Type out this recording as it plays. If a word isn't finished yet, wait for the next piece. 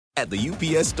At the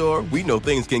UPS Store, we know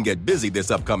things can get busy this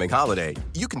upcoming holiday.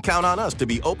 You can count on us to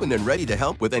be open and ready to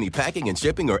help with any packing and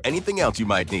shipping or anything else you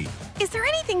might need. Is there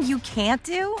anything you can't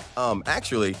do?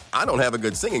 Actually, I don't have a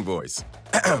good singing voice.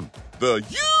 The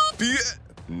UPS...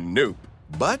 Nope.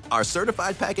 But our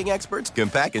certified packing experts can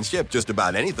pack and ship just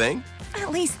about anything.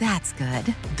 At least that's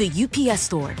good. The UPS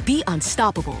Store. Be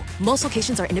unstoppable. Most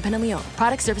locations are independently owned.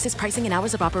 Product, services, pricing, and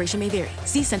hours of operation may vary.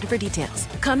 See Center for details.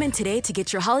 Come in today to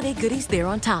get your holiday goodies there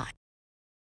on time.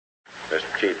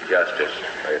 Mr. Chief Justice,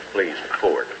 may it please the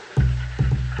court.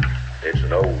 It's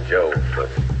an old joke, but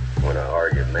when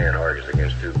a man argues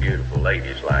against two beautiful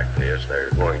ladies like this,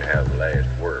 they're going to have the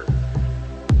last word.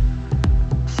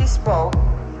 She spoke,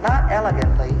 not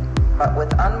elegantly, but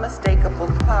with unmistakable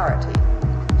clarity.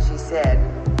 She said,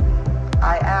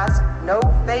 I ask no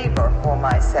favor for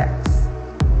my sex.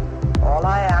 All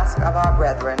I ask of our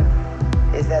brethren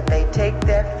is that they take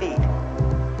their feet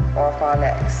off our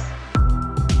necks.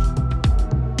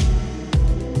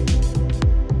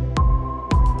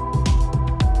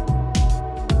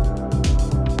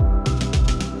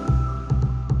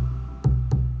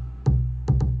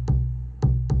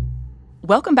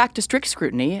 Welcome back to Strict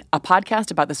Scrutiny, a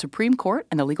podcast about the Supreme Court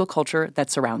and the legal culture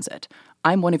that surrounds it.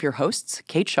 I'm one of your hosts,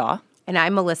 Kate Shaw. And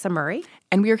I'm Melissa Murray.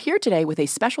 And we are here today with a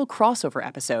special crossover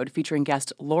episode featuring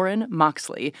guest Lauren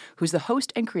Moxley, who's the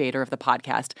host and creator of the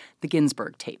podcast, The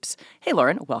Ginsburg Tapes. Hey,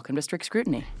 Lauren, welcome to Strict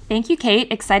Scrutiny. Thank you,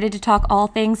 Kate. Excited to talk all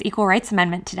things Equal Rights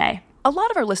Amendment today. A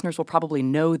lot of our listeners will probably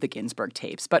know the Ginsburg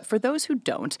Tapes, but for those who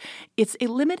don't, it's a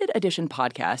limited edition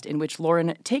podcast in which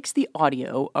Lauren takes the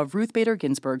audio of Ruth Bader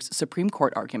Ginsburg's Supreme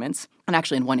Court arguments, and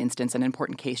actually in one instance an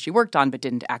important case she worked on but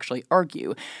didn't actually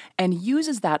argue, and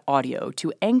uses that audio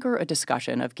to anchor a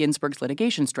discussion of Ginsburg's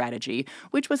litigation strategy,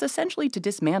 which was essentially to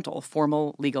dismantle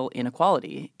formal legal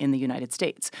inequality in the United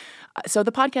States. So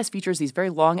the podcast features these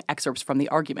very long excerpts from the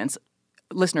arguments.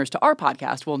 Listeners to our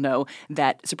podcast will know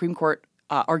that Supreme Court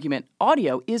argument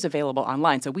audio is available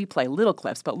online, so we play little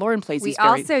clips, but Lauren plays these We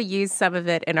also use some of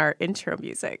it in our intro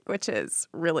music, which is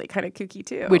really kind of kooky,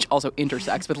 too. Which also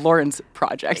intersects with Lauren's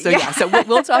project. So so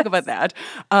we'll talk about that.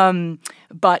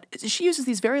 But she uses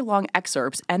these very long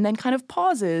excerpts and then kind of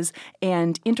pauses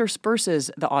and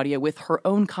intersperses the audio with her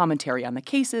own commentary on the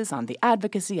cases, on the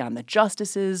advocacy, on the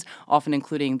justices, often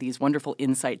including these wonderful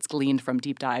insights gleaned from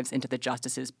deep dives into the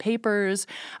justices' papers.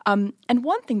 And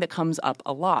one thing that comes up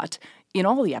a lot in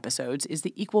all the episodes is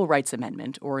the Equal Rights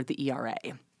Amendment, or the ERA.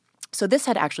 So this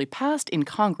had actually passed in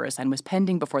Congress and was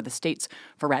pending before the states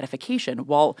for ratification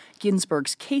while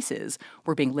Ginsburg's cases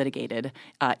were being litigated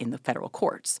in the federal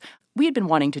courts. We had been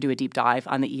wanting to do a deep dive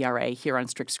on the ERA here on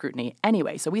Strict Scrutiny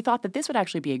anyway, so we thought that this would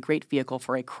actually be a great vehicle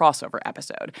for a crossover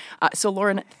episode. So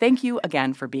Lauren, thank you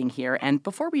again for being here. And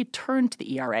before we turn to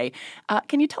the ERA,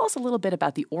 can you tell us a little bit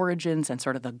about the origins and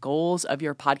sort of the goals of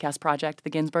your podcast project, The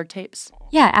Ginsburg Tapes?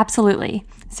 Yeah, absolutely.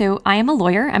 So I am a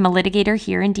lawyer. I'm a litigator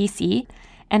here in D.C.,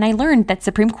 and I learned that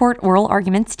Supreme Court oral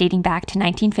arguments dating back to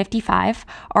 1955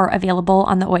 are available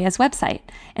on the OIA's website.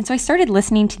 And so I started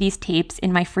listening to these tapes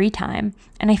in my free time,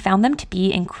 and I found them to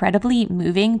be incredibly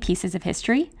moving pieces of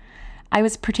history. I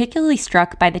was particularly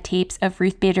struck by the tapes of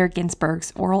Ruth Bader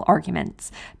Ginsburg's oral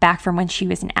arguments back from when she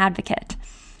was an advocate.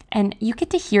 And you get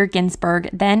to hear Ginsburg,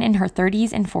 then in her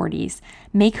 30s and 40s,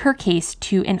 make her case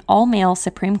to an all-male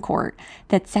Supreme Court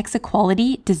that sex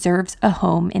equality deserves a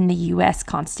home in the U.S.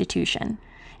 Constitution.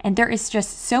 And there is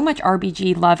just so much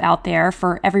RBG love out there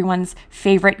for everyone's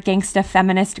favorite gangsta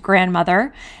feminist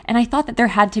grandmother. And I thought that there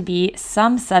had to be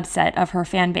some subset of her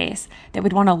fan base that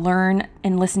would want to learn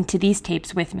and listen to these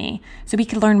tapes with me so we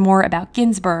could learn more about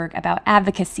Ginsburg, about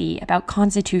advocacy, about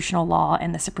constitutional law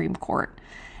and the Supreme Court.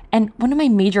 And one of my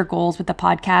major goals with the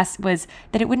podcast was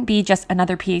that it wouldn't be just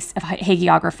another piece of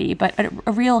hagiography, but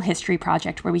a real history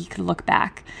project where we could look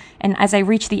back. And as I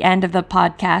reach the end of the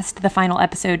podcast, the final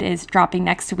episode is dropping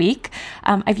next week.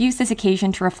 I've used this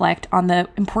occasion to reflect on the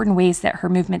important ways that her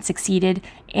movement succeeded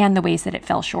and the ways that it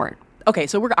fell short. Okay,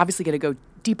 so we're obviously going to go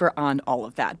deeper on all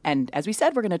of that. And as we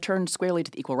said, we're going to turn squarely to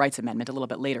the Equal Rights Amendment a little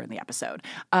bit later in the episode.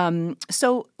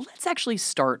 So let's actually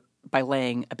start by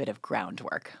laying a bit of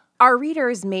groundwork. Our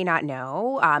readers may not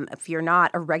know, if you're not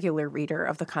a regular reader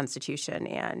of the Constitution,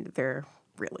 and there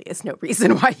really is no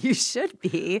reason why you should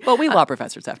be. Well, we law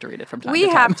professors have to read it from time to time.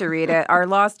 We have to read it. Our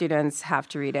law students have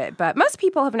to read it. But most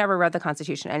people have never read the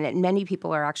Constitution, and many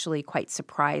people are actually quite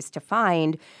surprised to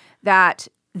find that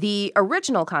the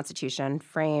original Constitution,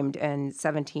 framed in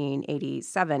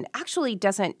 1787, actually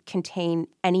doesn't contain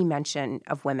any mention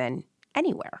of women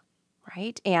anywhere.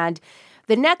 right? And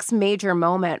the next major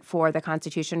moment for the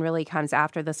Constitution really comes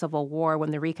after the Civil War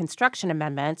when the Reconstruction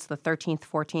Amendments, the 13th,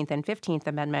 14th, and 15th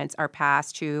Amendments, are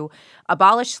passed to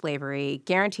abolish slavery,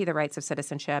 guarantee the rights of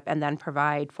citizenship, and then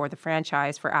provide for the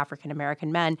franchise for African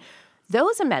American men.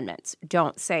 Those amendments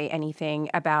don't say anything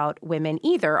about women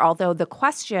either, although the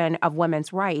question of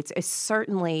women's rights is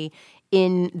certainly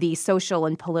in the social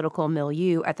and political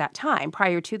milieu at that time.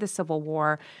 Prior to the Civil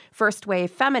War,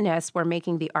 first-wave feminists were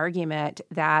making the argument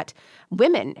that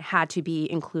women had to be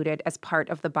included as part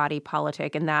of the body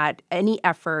politic and that any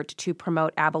effort to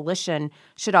promote abolition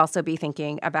should also be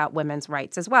thinking about women's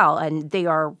rights as well. And they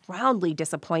are roundly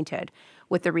disappointed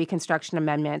with the Reconstruction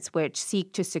Amendments, which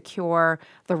seek to secure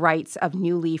the rights of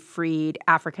newly freed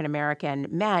African-American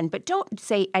men, but don't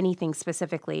say anything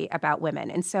specifically about women.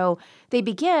 And so they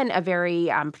begin a very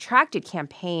protracted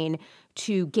campaign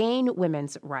to gain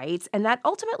women's rights, and that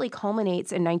ultimately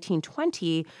culminates in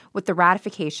 1920 with the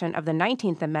ratification of the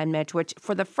 19th Amendment, which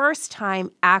for the first time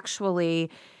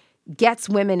actually gets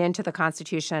women into the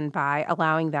Constitution by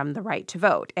allowing them the right to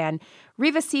vote. And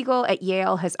Reva Siegel at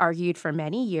Yale has argued for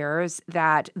many years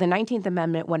that the 19th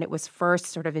Amendment, when it was first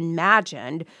sort of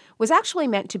imagined, was actually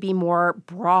meant to be more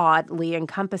broadly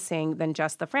encompassing than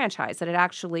just the franchise, that it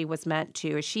actually was meant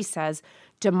to, as she says,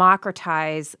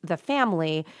 democratize the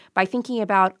family by thinking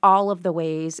about all of the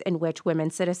ways in which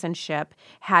women's citizenship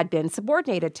had been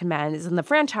subordinated to men's. And the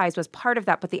franchise was part of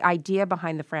that, but the idea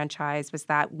behind the franchise was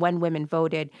that when women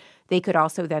voted, they could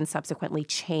also then subsequently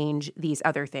change these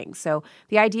other things. So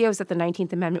the idea was that the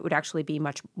 19th Amendment would actually be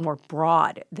much more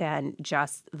broad than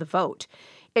just the vote.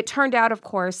 It turned out, of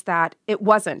course, that it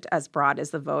wasn't as broad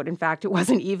as the vote. In fact, it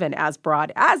wasn't even as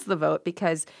broad as the vote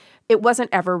because it wasn't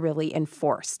ever really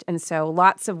enforced. And so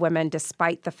lots of women,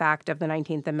 despite the fact of the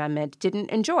 19th Amendment, didn't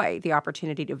enjoy the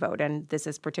opportunity to vote. And this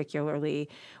is particularly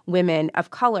women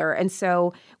of color. And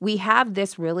so we have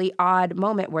this really odd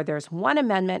moment where there's one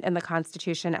amendment in the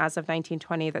Constitution as of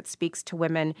 1920 that speaks to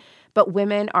women, but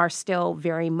women are still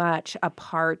very much a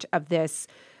part of this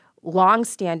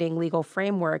long-standing legal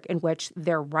framework in which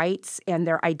their rights and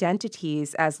their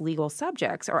identities as legal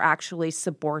subjects are actually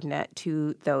subordinate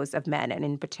to those of men, and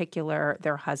in particular,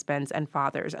 their husbands and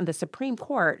fathers. And the Supreme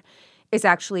Court is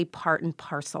actually part and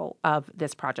parcel of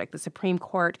this project. The Supreme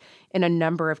Court, in a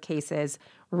number of cases,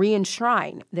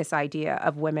 re-enshrine this idea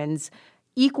of women's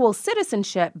equal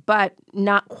citizenship, but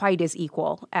not quite as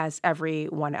equal as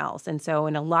everyone else. And so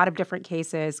in a lot of different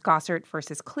cases, Gossert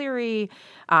versus Cleary,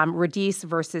 Radice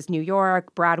versus New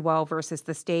York, Bradwell versus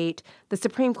the state, the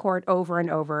Supreme Court over and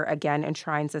over again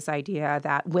enshrines this idea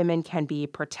that women can be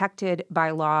protected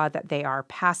by law, that they are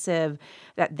passive,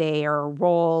 that their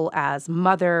role as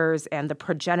mothers and the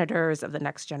progenitors of the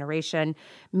next generation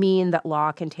mean that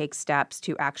law can take steps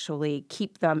to actually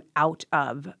keep them out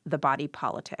of the body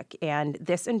politic. And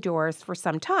this endures for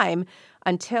some time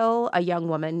until a young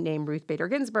woman named Ruth Bader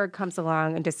Ginsburg comes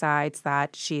along and decides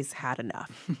that she's had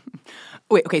enough.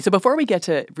 Wait, okay, so before we get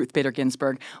to Ruth Bader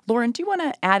Ginsburg, Lauren, do you want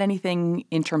to add anything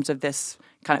in terms of this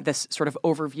sort of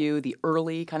overview, the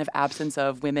early kind of absence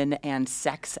of women and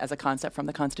sex as a concept from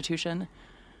the Constitution?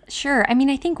 Sure. I mean,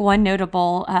 I think one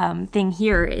notable thing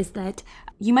here is that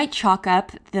you might chalk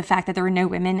up the fact that there were no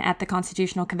women at the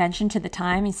Constitutional Convention to the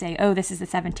time and say, oh, this is the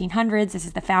 1700s, this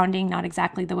is the founding, not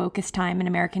exactly the wokest time in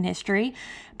American history.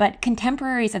 But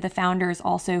contemporaries of the founders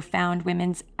also found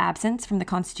women's absence from the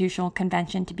Constitutional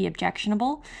Convention to be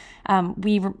objectionable.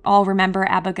 We all remember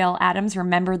Abigail Adams,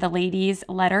 Remember the Ladies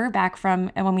letter back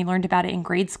from when we learned about it in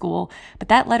grade school. But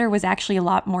that letter was actually a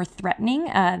lot more threatening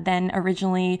than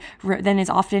is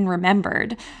often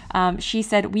remembered. She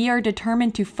said, "We are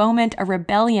determined to foment a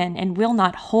rebellion and will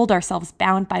not hold ourselves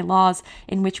bound by laws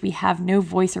in which we have no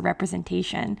voice or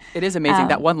representation." It is amazing.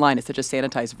 That one line is such a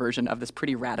sanitized version of this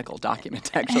pretty radical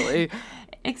document, actually.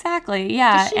 Exactly,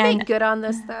 yeah. Did she make good on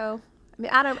this, though?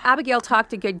 I mean, Abigail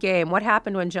talked a good game. What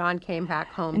happened when John came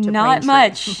back home to Not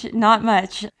Braintree? Not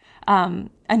much.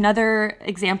 Another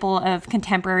example of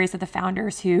contemporaries of the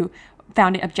founders who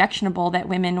found it objectionable that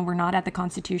women were not at the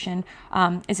Constitution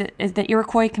is the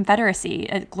Iroquois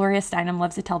Confederacy. Gloria Steinem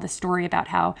loves to tell the story about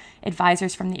how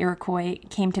advisors from the Iroquois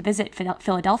came to visit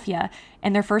Philadelphia,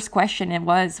 and their first question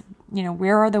was,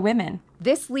 where are the women?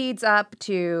 This leads up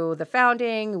to the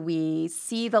founding. We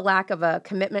see the lack of a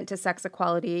commitment to sex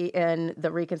equality in the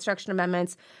Reconstruction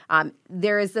Amendments.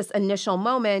 There is this initial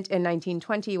moment in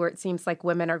 1920 where it seems like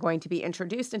women are going to be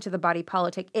introduced into the body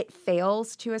politic. It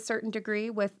fails to a certain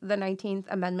degree with the 19th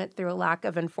Amendment through a lack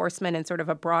of enforcement and sort of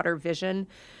a broader vision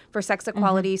for sex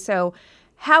equality. Mm-hmm. So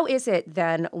how is it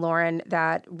then, Lauren,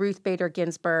 that Ruth Bader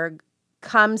Ginsburg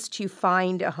comes to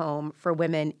find a home for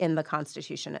women in the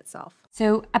Constitution itself?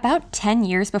 So about 10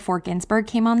 years before Ginsburg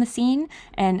came on the scene,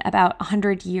 and about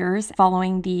 100 years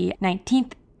following the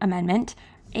 19th Amendment,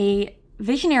 a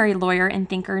visionary lawyer and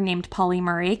thinker named Pauli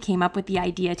Murray came up with the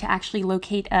idea to actually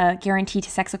locate a guarantee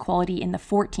to sex equality in the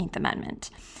 14th Amendment.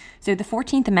 So the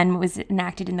 14th Amendment was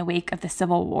enacted in the wake of the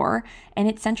Civil War, and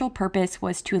its central purpose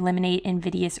was to eliminate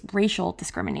invidious racial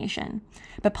discrimination.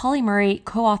 But Pauli Murray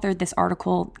co-authored this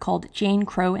article called Jane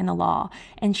Crow in the Law,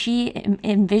 and she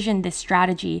envisioned this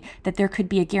strategy that there could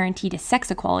be a guarantee to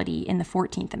sex equality in the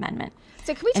 14th Amendment.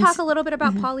 So can we talk a little bit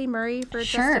about Pauli Murray for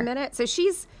just a minute? So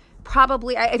she's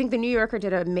probably, I think the New Yorker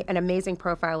did an amazing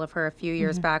profile of her a few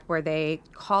years back where they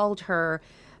called her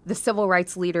the civil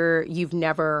rights leader you've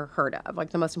never heard of,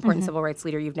 like the most important civil rights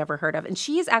leader you've never heard of. And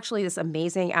she is actually this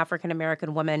amazing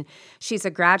African-American woman. She's a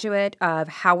graduate of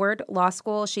Howard Law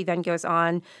School. She then goes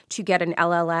on to get an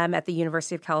LLM at the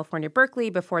University of California, Berkeley,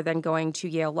 before then going to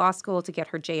Yale Law School to get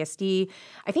her JSD.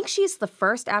 I think she's the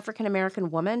first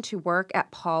African-American woman to work at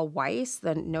Paul Weiss,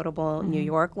 the notable New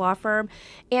York law firm.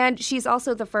 And she's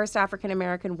also the first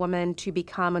African-American woman to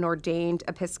become an ordained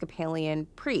Episcopalian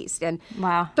priest. And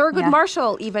Thurgood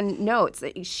Marshall even notes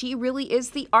that she really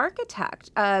is the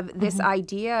architect of this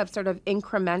idea of sort of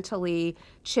incrementally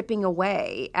chipping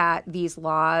away at these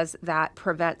laws that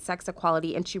prevent sex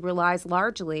equality. And she relies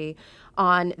largely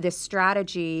on this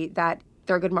strategy that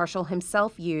Thurgood Marshall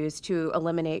himself used to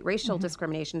eliminate racial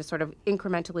discrimination, to sort of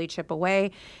incrementally chip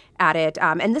away at it.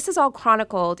 And this is all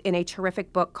chronicled in a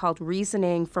terrific book called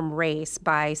Reasoning from Race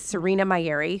by Serena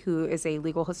Mayeri, who is a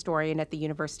legal historian at the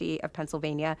University of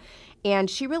Pennsylvania. And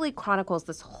she really chronicles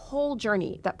this whole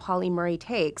journey that Pauli Murray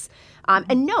takes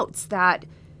and notes that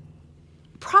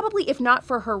probably if not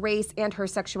for her race and her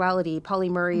sexuality, Pauli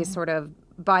Murray is sort of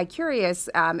bi-curious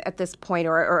at this point,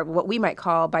 or what we might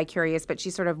call bi-curious, but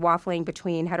she's sort of waffling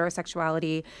between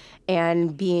heterosexuality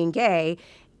and being gay.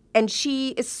 And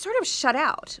she is sort of shut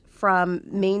out from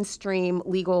mainstream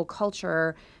legal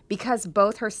culture because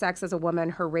both her sex as a woman,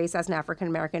 her race as an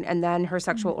African-American, and then her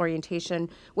sexual orientation,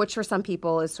 which for some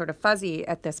people is sort of fuzzy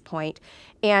at this point.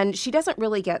 And she doesn't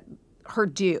really get her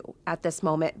due at this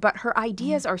moment. But her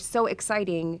ideas are so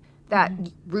exciting that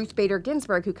Ruth Bader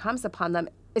Ginsburg, who comes upon them,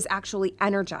 is actually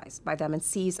energized by them and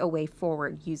sees a way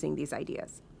forward using these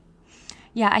ideas.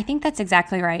 Yeah, I think that's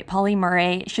exactly right. Pauli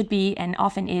Murray should be and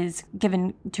often is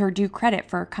given to her due credit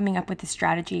for coming up with this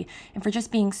strategy and for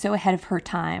just being so ahead of her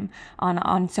time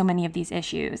on so many of these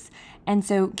issues. And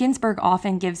so Ginsburg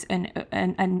often gives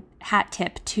an hat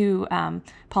tip to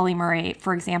Pauli Murray,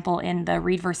 for example, in the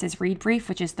Reed versus Reed brief,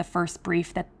 which is the first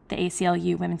brief that the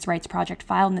ACLU Women's Rights Project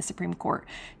filed in the Supreme Court.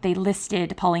 They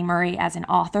listed Pauli Murray as an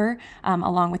author,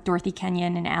 along with Dorothy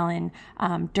Kenyon and Alan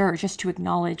Durr, just to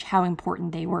acknowledge how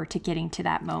important they were to getting to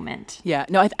that moment. Yeah,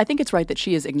 no, I think it's right that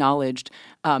she is acknowledged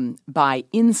by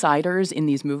insiders in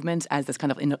these movements as this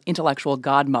kind of intellectual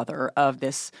godmother of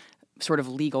this sort of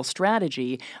legal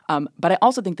strategy. But I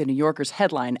also think the New Yorker's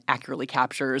headline accurately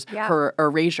captures her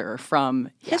erasure from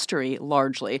history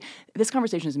largely. This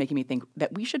conversation is making me think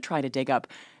that we should try to dig up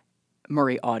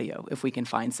Murray audio if we can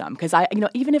find some. Because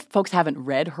even if folks haven't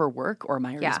read her work or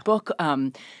Mayeri's book,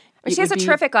 she has a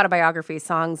terrific autobiography,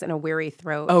 Songs in a Weary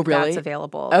Throat. Oh, really? That's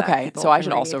available. Okay, so I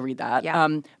should also read that. Yeah.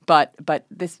 But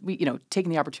this,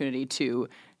 taking the opportunity to,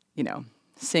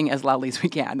 sing as loudly as we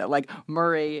can. Like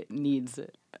Murray needs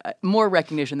more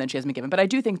recognition than she has been given. But I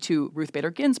do think, to Ruth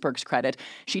Bader Ginsburg's credit,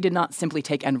 she did not simply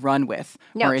take and run with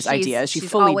Murray's ideas. She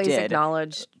fully did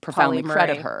profoundly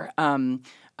credit her. And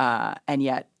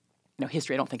yet,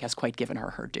 history I don't think has quite given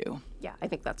her due. Yeah, I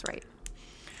think that's right.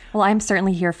 Well, I'm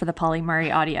certainly here for the Pauli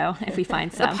Murray audio if we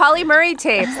find some. The Pauli Murray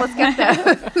tapes. Let's get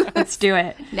those. Let's do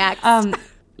it. Next.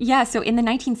 So in the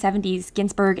 1970s,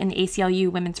 Ginsburg and the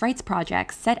ACLU Women's Rights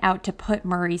Project set out to put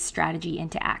Murray's strategy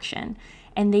into action.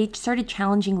 And they started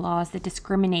challenging laws that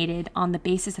discriminated on the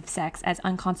basis of sex as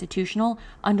unconstitutional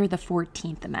under the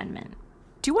 14th Amendment.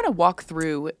 Do you want to walk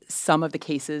through some of the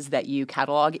cases that you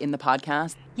catalog in the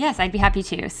podcast? Yes, I'd be happy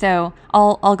to. So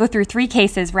I'll go through 3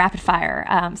 cases rapid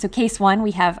fire. So case 1,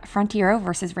 we have Frontiero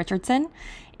versus Richardson.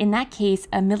 In that case,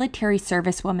 a military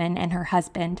servicewoman and her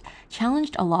husband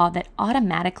challenged a law that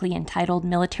automatically entitled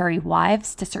military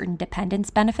wives to certain dependents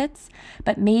benefits,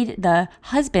 but made the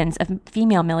husbands of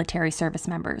female military service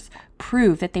members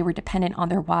prove that they were dependent on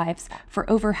their wives for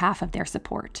over half of their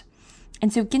support.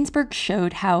 And so Ginsburg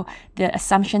showed how the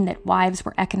assumption that wives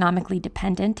were economically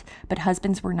dependent, but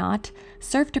husbands were not,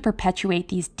 served to perpetuate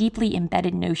these deeply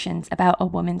embedded notions about a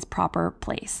woman's proper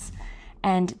place.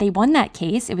 And they won that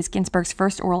case. It was Ginsburg's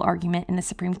first oral argument in the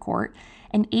Supreme Court,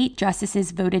 and 8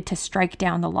 justices voted to strike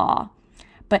down the law.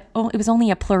 but it was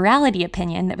only a plurality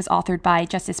opinion that was authored by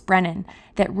Justice Brennan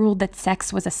that ruled that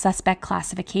sex was a suspect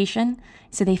classification,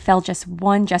 so they fell just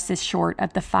one justice short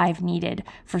of the 5 needed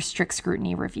for strict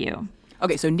scrutiny review.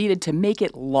 Okay, so needed to make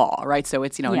it law, right? So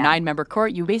it's, a 9-member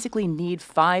court. You basically need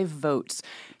 5 votes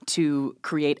to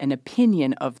create an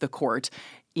opinion of the court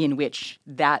in which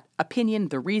that opinion,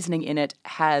 the reasoning in it,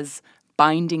 has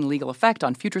binding legal effect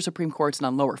on future Supreme Courts and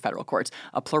on lower federal courts.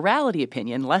 A plurality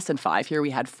opinion, less than 5, here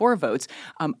we had 4 votes,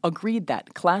 agreed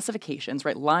that classifications,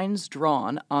 right, lines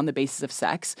drawn on the basis of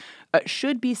sex,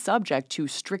 should be subject to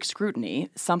strict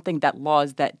scrutiny, something that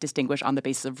laws that distinguish on the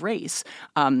basis of race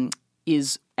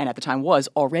is, and at the time was,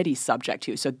 already subject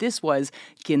to. So this was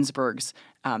Ginsburg's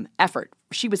effort.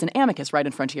 She was an amicus, right,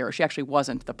 in Frontiero. She actually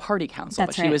wasn't the party counsel,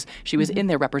 That's but right. she was in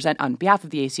there on behalf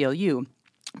of the ACLU,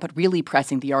 but really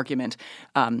pressing the argument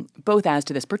both as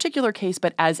to this particular case,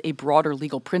 but as a broader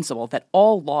legal principle that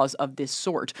all laws of this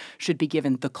sort should be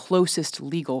given the closest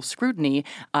legal scrutiny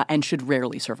and should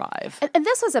rarely survive. And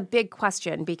this was a big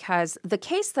question because the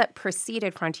case that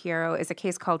preceded Frontiero is a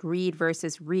case called Reed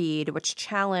versus Reed, which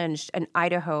challenged an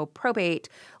Idaho probate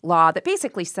law that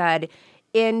basically said,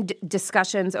 in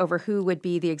discussions over who would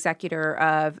be the executor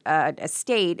of an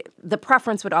estate, the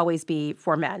preference would always be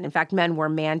for men. In fact, men were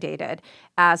mandated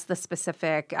as the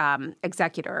specific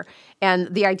executor. And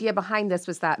the idea behind this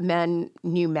was that men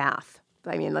knew math.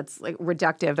 I mean, that's like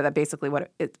reductive, but that's basically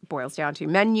what it boils down to.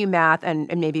 Men knew math and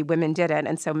maybe women didn't,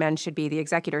 and so men should be the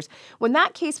executors. When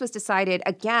that case was decided,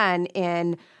 again,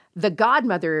 in the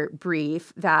godmother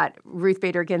brief that Ruth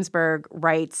Bader Ginsburg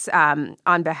writes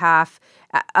on behalf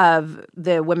of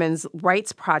the Women's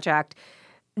Rights Project,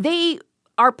 they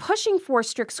are pushing for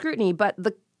strict scrutiny, but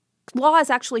the law is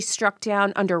actually struck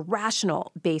down under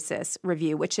rational basis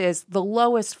review, which is the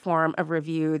lowest form of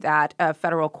review that a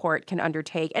federal court can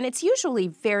undertake. And it's usually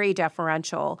very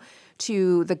deferential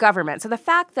to the government. So the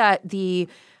fact that the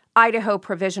Idaho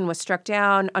provision was struck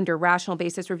down under rational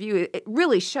basis review, it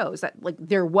really shows that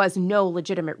there was no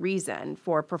legitimate reason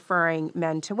for preferring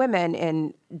men to women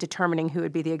in determining who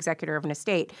would be the executor of an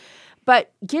estate.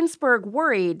 But Ginsburg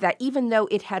worried that even though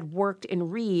it had worked in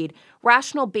Reed,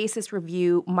 rational basis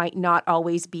review might not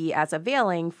always be as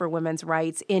availing for women's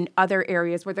rights in other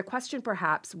areas where the question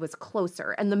perhaps was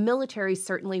closer. And the military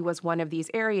certainly was one of these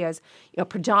areas,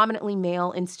 predominantly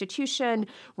male institution,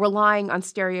 relying on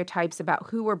stereotypes about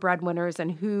who were breadwinners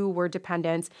and who were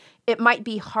dependents. It might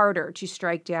be harder to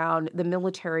strike down the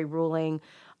military ruling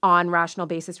on rational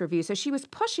basis review. So she was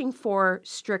pushing for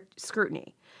strict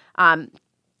scrutiny.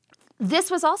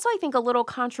 This was also, I think, a little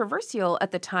controversial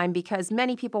at the time because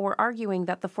many people were arguing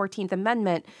that the 14th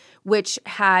Amendment, which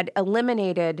had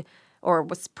eliminated or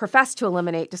was professed to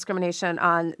eliminate discrimination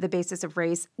on the basis of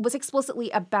race, was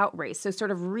explicitly about race. So sort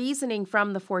of reasoning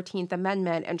from the 14th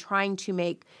Amendment and trying to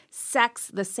make sex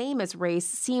the same as race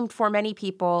seemed for many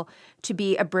people to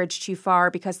be a bridge too far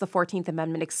because the 14th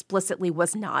Amendment explicitly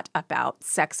was not about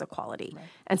sex equality. Right.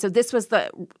 And so this was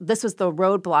the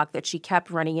roadblock that she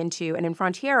kept running into. And in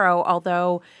Frontiero,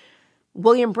 although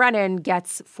William Brennan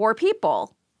gets 4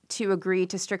 people to agree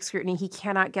to strict scrutiny, he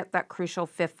cannot get that crucial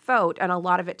 5th vote. And a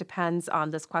lot of it depends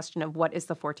on this question of what is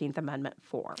the 14th Amendment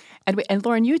for. And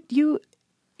Lauren, you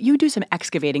do some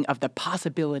excavating of the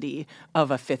possibility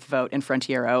of a 5th vote in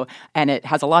Frontiero, and it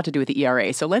has a lot to do with the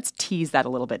ERA. So let's tease that a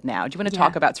little bit now. Do you want to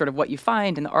talk about sort of what you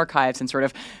find in the archives and sort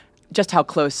of just how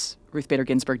close Ruth Bader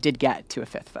Ginsburg did get to a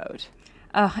 5th vote?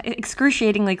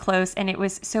 Excruciatingly close, and it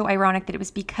was so ironic that it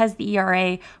was because the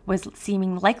ERA was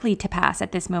seeming likely to pass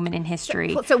at this moment in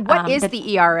history. So what is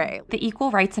the ERA? The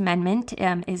Equal Rights Amendment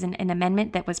is an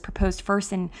amendment that was proposed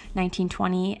first in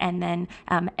 1920 and then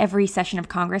every session of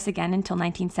Congress again until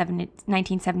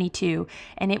 1972,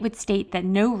 and it would state that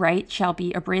no right shall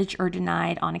be abridged or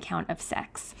denied on account of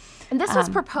sex. And this was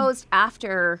proposed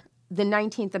after the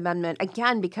 19th Amendment,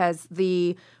 again, because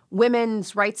the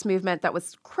women's rights movement that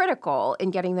was critical in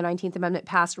getting the 19th Amendment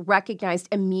passed recognized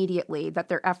immediately that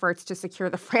their efforts to secure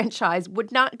the franchise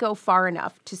would not go far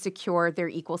enough to secure their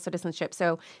equal citizenship.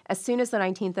 So as soon as the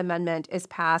 19th Amendment is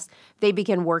passed, they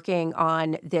begin working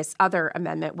on this other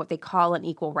amendment, what they call an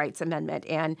Equal Rights Amendment,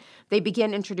 and they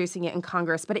begin introducing it in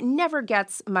Congress, but it never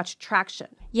gets much traction.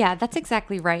 Yeah, that's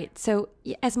exactly right. So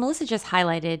as Melissa just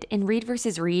highlighted, in Reed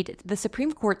versus Reed, the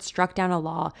Supreme Court struck down a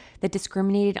law that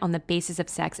discriminated on the basis of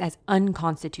sex as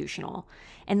unconstitutional.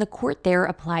 And the court there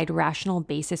applied rational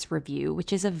basis review,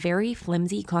 which is a very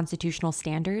flimsy constitutional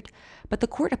standard, but the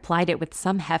court applied it with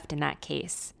some heft in that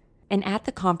case. And at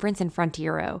the conference in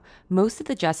Frontiero, most of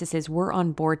the justices were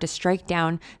on board to strike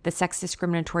down the sex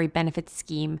discriminatory benefits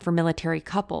scheme for military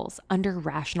couples under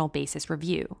rational basis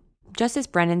review. Justice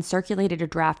Brennan circulated a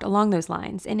draft along those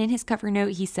lines, and in his cover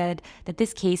note, he said that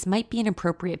this case might be an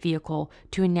appropriate vehicle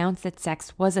to announce that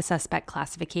sex was a suspect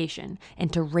classification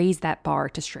and to raise that bar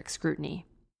to strict scrutiny.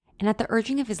 And at the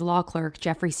urging of his law clerk,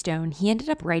 Jeffrey Stone, he ended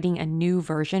up writing a new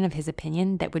version of his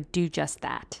opinion that would do just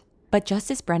that. But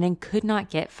Justice Brennan could not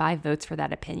get 5 votes for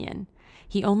that opinion.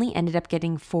 He only ended up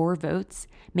getting 4 votes,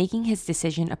 making his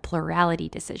decision a plurality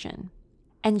decision.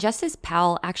 And Justice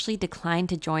Powell actually declined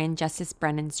to join Justice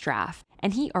Brennan's draft,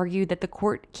 and he argued that the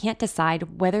court can't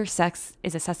decide whether sex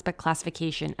is a suspect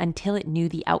classification until it knew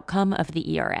the outcome of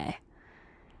the ERA.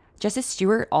 Justice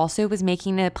Stewart also was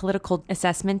making a political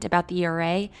assessment about the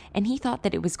ERA, and he thought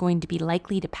that it was going to be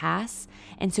likely to pass,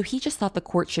 and so he just thought the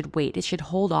court should wait. It should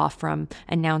hold off from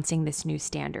announcing this new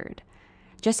standard.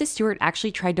 Justice Stewart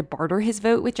actually tried to barter his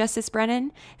vote with Justice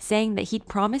Brennan, saying that he'd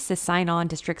promised to sign on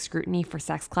to strict scrutiny for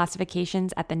sex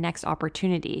classifications at the next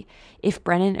opportunity if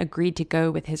Brennan agreed to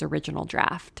go with his original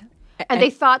draft. And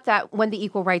they thought that when the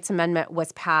Equal Rights Amendment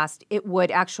was passed, it would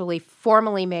actually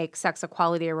formally make sex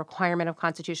equality a requirement of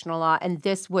constitutional law, and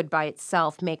this would by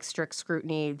itself make strict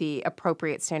scrutiny the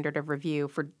appropriate standard of review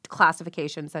for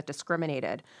classifications that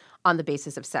discriminated on the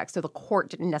basis of sex. So the court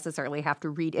didn't necessarily have to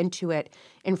read into it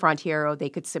in Frontiero. They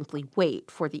could simply wait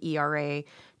for the ERA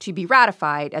to be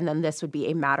ratified, and then this would be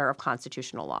a matter of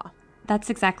constitutional law.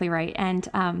 That's exactly right. And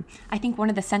I think one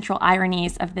of the central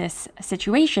ironies of this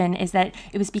situation is that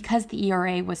it was because the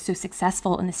ERA was so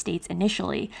successful in the states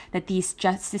initially that these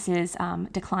justices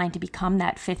declined to become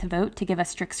that 5th vote to give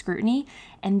us strict scrutiny.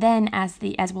 And then as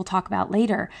we'll talk about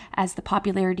later, as the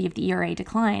popularity of the ERA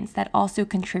declines, that also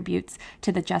contributes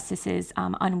to the justices'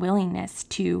 unwillingness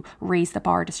to raise the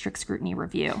bar to strict scrutiny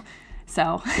review.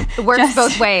 So it works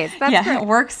both ways. That's great. It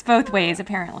works both ways,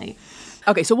 apparently.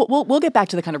 Okay, so we'll get back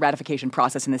to the kind of ratification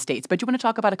process in the states, but do you want to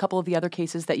talk about a couple of the other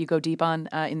cases that you go deep on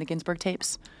in the Ginsburg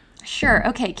tapes? Sure.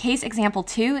 Okay, case example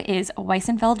 2 is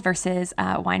Weissenfeld versus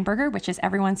Weinberger, which is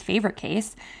everyone's favorite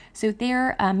case. So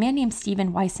there, a man named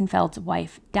Stephen Weissenfeld's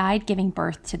wife died giving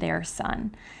birth to their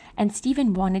son, and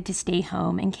Stephen wanted to stay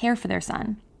home and care for their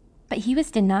son. But he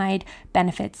was denied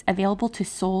benefits available to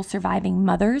sole surviving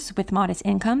mothers with modest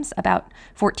incomes, about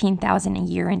 $14,000 a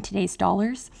year in today's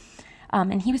dollars.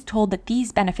 And he was told that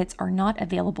these benefits are not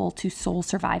available to sole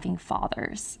surviving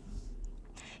fathers.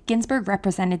 Ginsburg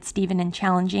represented Stephen in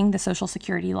challenging the Social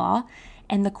Security law,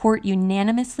 and the court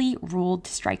unanimously ruled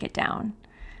to strike it down.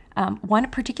 One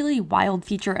particularly wild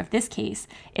feature of this case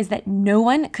is that no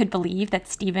one could believe that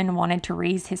Stephen wanted to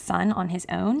raise his son on his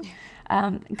own.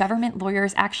 Government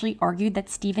lawyers actually argued that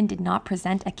Stephen did not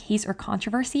present a case or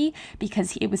controversy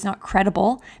because it was not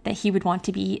credible that he would want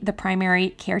to be the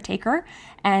primary caretaker.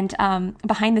 And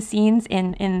behind the scenes,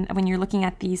 in when you're looking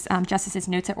at these justices'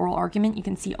 notes at oral argument, you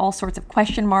can see all sorts of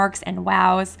question marks and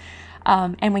wows.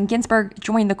 And when Ginsburg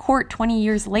joined the court 20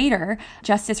 years later,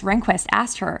 Justice Rehnquist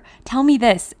asked her, "Tell me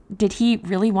this, did he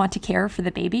really want to care for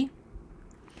the baby?"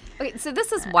 Okay, so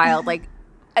this is wild.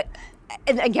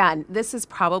 And again, this is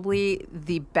probably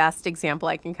the best example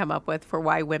I can come up with for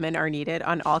why women are needed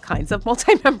on all kinds of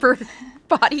multi-member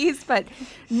bodies. But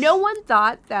no one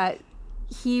thought that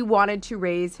he wanted to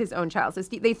raise his own child. So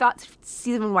they thought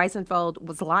Stephen Weissenfeld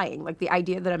was lying. Like the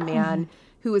idea that a man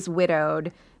who is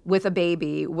widowed with a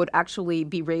baby would actually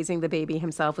be raising the baby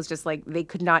himself was just like they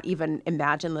could not even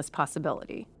imagine this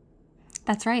possibility.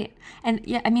 That's right. And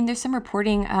yeah, I mean, there's some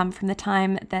reporting from the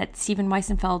time that Stephen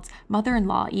Weissenfeld's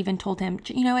mother-in-law even told him,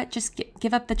 you know what, just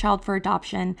give up the child for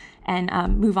adoption and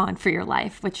move on for your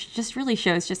life, which just really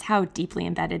shows just how deeply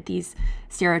embedded these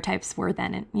stereotypes were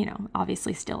then and,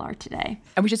 obviously still are today.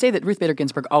 And we should say that Ruth Bader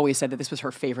Ginsburg always said that this was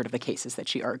her favorite of the cases that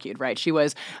she argued, right? She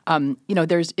was,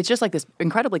 it's just like this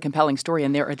incredibly compelling story,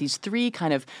 and there are these 3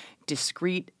 kind of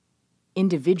discrete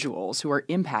individuals who are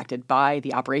impacted by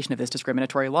the operation of this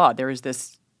discriminatory law. There is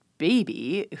this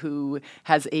baby who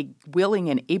has a willing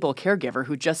and able caregiver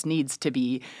who just needs to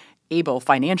be able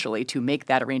financially to make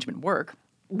that arrangement work.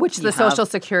 Which the Social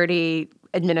Security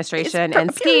Administration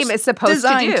and scheme is supposed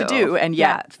to do, and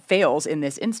yet fails in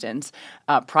this instance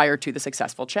prior to the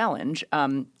successful challenge.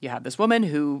 You have this woman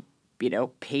who,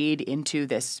 paid into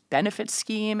this benefit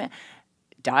scheme,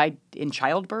 died in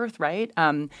childbirth, right?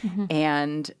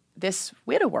 And this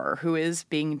widower who is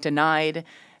being denied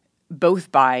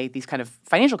both by these kind of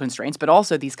financial constraints, but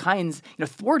also these kinds,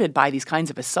 thwarted by these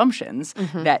kinds of assumptions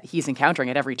that he's encountering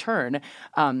at every turn.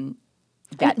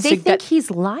 They think he's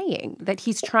lying, that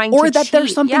he's trying to cheat. Or that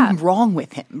there's something Yeah. wrong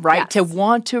with him, right? Yes. To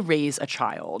want to raise a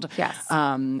child. Yes.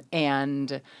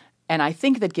 And I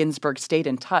think that Ginsburg stayed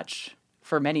in touch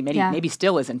for many, maybe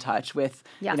still is in touch with,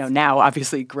 Yes. Now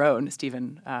obviously grown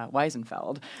Stephen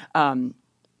Weisenfeld.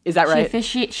 Is that right?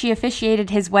 She officiated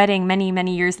his wedding many,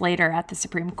 many years later at the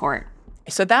Supreme Court.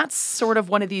 So that's sort of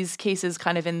one of these cases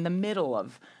kind of in the middle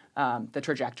of the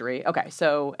trajectory. Okay,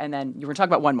 so, and then you were talking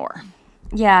about one more.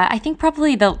 Yeah, I think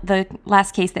probably the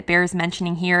last case that bears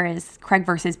mentioning here is Craig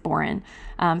versus Boren.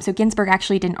 So Ginsburg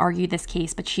actually didn't argue this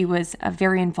case, but she was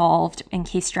very involved in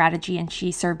case strategy, and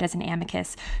she served as an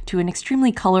amicus to an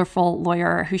extremely colorful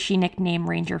lawyer who she nicknamed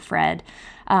Ranger Fred.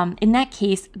 In that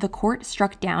case, the court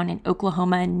struck down an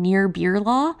Oklahoma near beer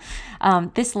law.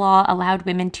 This law allowed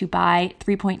women to buy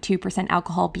 3.2%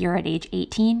 alcohol beer at age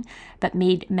 18, but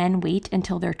made men wait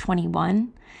until they're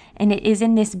 21. And it is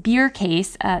in this beer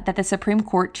case that the Supreme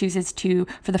Court chooses to,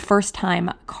 for the first time,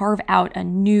 carve out a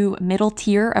new middle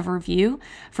tier of review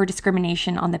for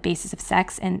discrimination on the basis of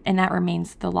sex, and that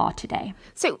remains the law today.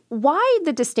 So why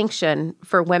the distinction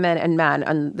for women and men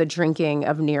on the drinking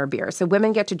of near beer? So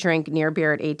women get to drink near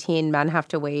beer at 18, men have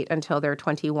to wait until they're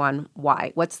 21.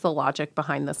 Why? What's the logic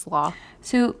behind this law?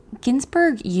 So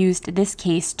Ginsburg used this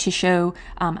case to show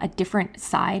a different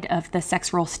side of the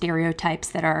sex role stereotypes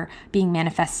that are being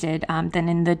manifested than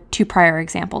in the two prior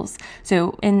examples.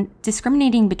 So in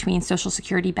discriminating between Social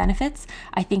Security benefits,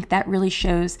 I think that really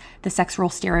shows the sex role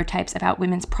stereotypes about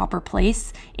women's proper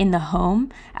place in the home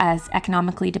as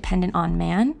economically dependent on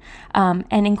man.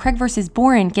 And in Craig versus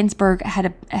Boren, Ginsburg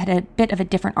had a bit of a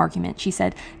different argument. She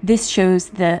said this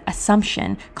shows the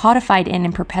assumption codified in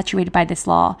and perpetuated by this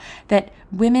law that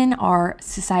women are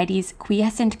society's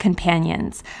quiescent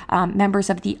companions, members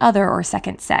of the other or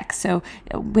second sex. So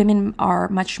women are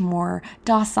much more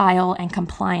docile and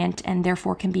compliant and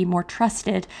therefore can be more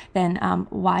trusted than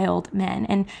wild men.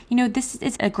 And, this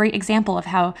is a great example of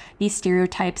how these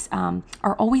stereotypes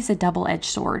are always a double-edged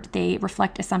sword. They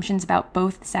reflect assumptions about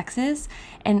both sexes.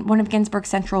 And one of Ginsburg's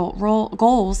central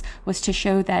goals was to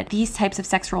show that these types of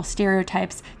sex role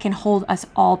stereotypes can hold us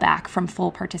all back from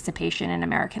full participation in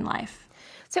American life.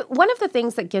 So one of the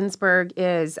things that Ginsburg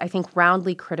is, I think,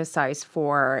 roundly criticized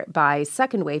for by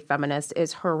second-wave feminists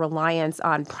is her reliance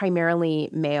on primarily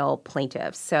male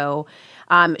plaintiffs. So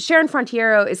Sharon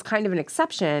Frontiero is kind of an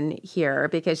exception here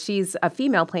because she's a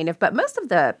female plaintiff, but most of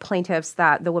the plaintiffs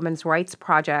that the Women's Rights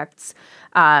Project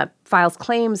files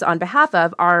claims on behalf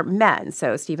of are men.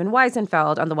 So Stephen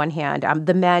Wiesenfeld, on the one hand,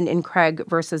 the men in Craig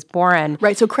versus Boren.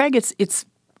 Right, so Craig, it's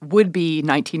would-be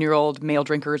 19-year-old male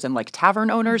drinkers and like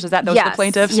tavern owners. Is that those the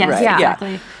plaintiffs? Yes, right.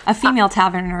 exactly. A female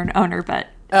tavern owner, but...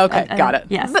 Okay, got it.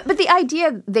 Yes. But the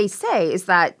idea, they say, is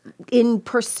that in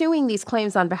pursuing these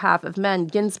claims on behalf of men,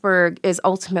 Ginsburg is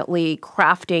ultimately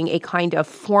crafting a kind of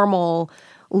formal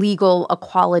legal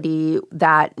equality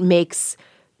that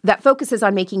focuses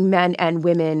on making men and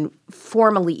women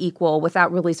formally equal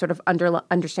without really sort of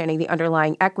understanding the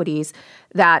underlying equities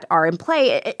that are in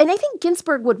play. And I think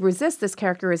Ginsburg would resist this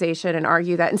characterization and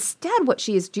argue that instead what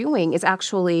she is doing is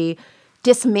actually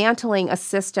dismantling a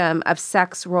system of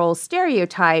sex role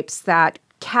stereotypes that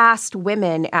cast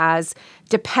women as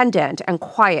dependent and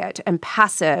quiet and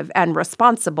passive and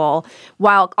responsible,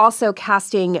 while also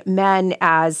casting men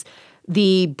as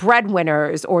the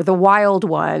breadwinners or the wild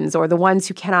ones or the ones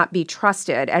who cannot be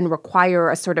trusted and require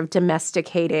a sort of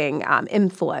domesticating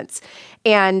influence.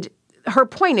 And her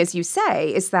point, as you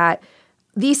say, is that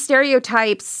these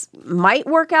stereotypes might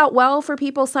work out well for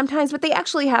people sometimes, but they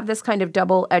actually have this kind of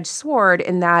double-edged sword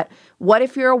in that what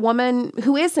if you're a woman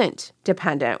who isn't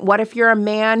dependent? What if you're a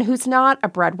man who's not a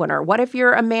breadwinner? What if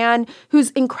you're a man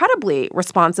who's incredibly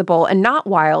responsible and not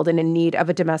wild and in need of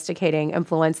a domesticating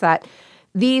influence? That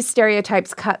these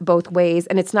stereotypes cut both ways,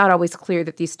 and it's not always clear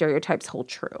that these stereotypes hold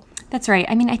true. That's right.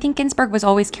 I mean, I think Ginsburg was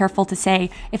always careful to say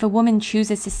if a woman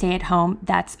chooses to stay at home,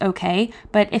 that's okay.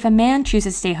 But if a man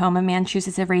chooses to stay home, a man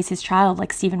chooses to raise his child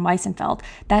like Stephen Wiesenfeld,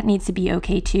 that needs to be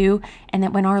okay too. And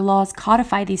that when our laws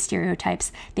codify these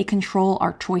stereotypes, they control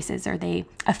our choices, or they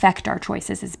affect our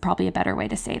choices is probably a better way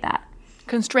to say that.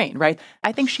 Constrained, right?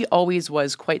 I think she always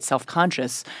was quite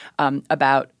self-conscious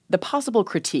about the possible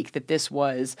critique that this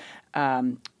was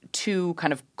too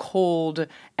kind of cold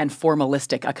and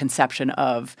formalistic a conception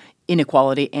of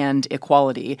inequality and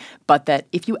equality, but that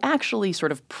if you actually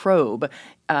sort of probe,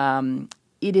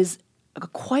 it is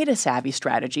quite a savvy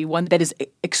strategy, one that is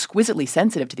exquisitely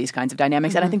sensitive to these kinds of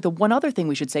dynamics. Mm-hmm. And I think the one other thing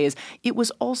we should say is it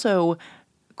was also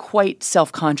quite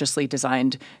self-consciously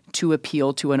designed to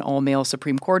appeal to an all-male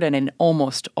Supreme Court and an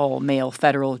almost all-male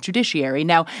federal judiciary.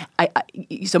 Now,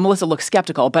 so Melissa looks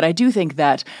skeptical, but I do think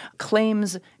that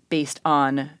claims based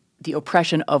on the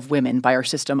oppression of women by our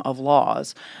system of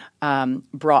laws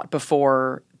brought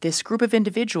before this group of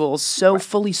individuals so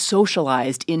fully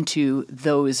socialized into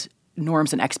those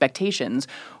norms and expectations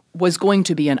was going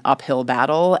to be an uphill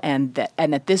battle, and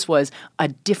that this was a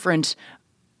different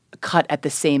cut at the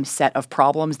same set of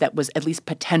problems that was at least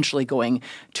potentially going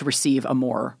to receive a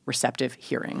more receptive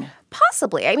hearing?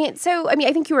 Possibly. I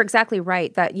think you were exactly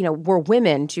right that, were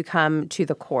women to come to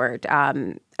the court,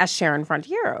 as Sharon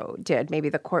Frontiero did, maybe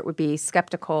the court would be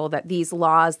skeptical that these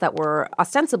laws that were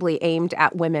ostensibly aimed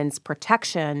at women's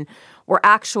protection were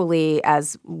actually,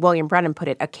 as William Brennan put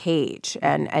it, a cage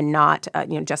and not,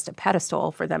 just a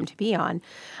pedestal for them to be on.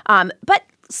 But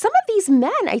some of these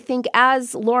men, I think,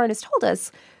 as Lauren has told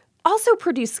us, also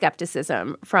produce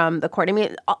skepticism from the court. I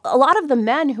mean, a lot of the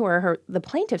men who are the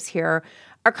plaintiffs here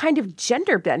are kind of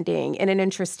gender bending in an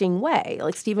interesting way.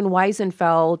 Like Stephen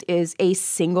Weisenfeld is a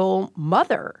single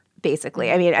mother,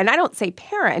 basically. I mean, and I don't say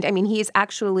parent. I mean, he's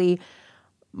actually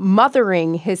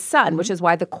mothering his son, which is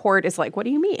why the court is like, what do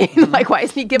you mean? Like, why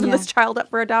isn't he giving this child up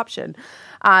for adoption?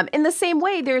 In the same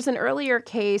way, there's an earlier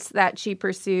case that she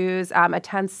pursues, a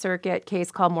 10th Circuit case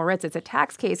called Moritz. It's a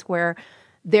tax case where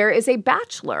there is a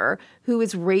bachelor who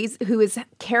is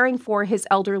caring for his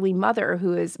elderly mother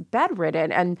who is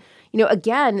bedridden. And,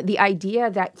 again, the idea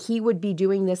that he would be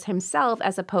doing this himself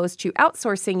as opposed to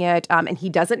outsourcing it, and he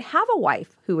doesn't have a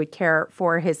wife who would care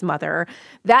for his mother,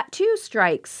 that too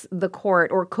strikes the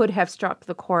court, or could have struck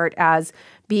the court, as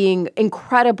being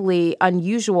incredibly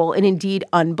unusual and indeed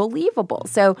unbelievable.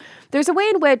 So there's a way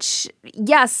in which,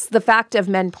 yes, the fact of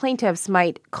men plaintiffs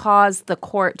might cause the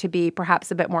court to be perhaps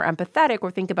a bit more empathetic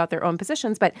or think about their own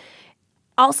positions, but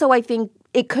also, I think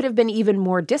it could have been even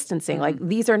more distancing. Like,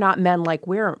 these are not men like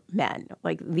we're men.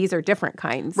 Like, these are different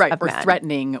kinds of men. Or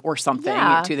threatening or something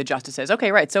to the justices.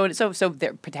 Okay, right. So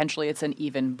there, potentially it's an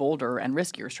even bolder and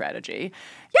riskier strategy.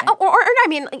 Yeah, or I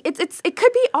mean, it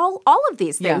could be all of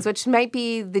these things, which might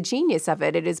be the genius of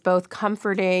it. It is both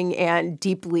comforting and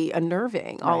deeply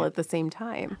unnerving all at the same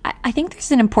time. I think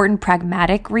there's an important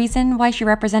pragmatic reason why she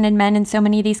represented men in so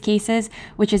many of these cases,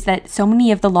 which is that so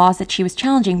many of the laws that she was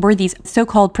challenging were these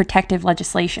so-called protective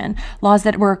legislation, laws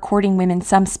that were according women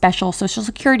some special Social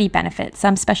Security benefit,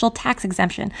 some special tax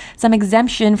exemption, some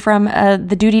exemption from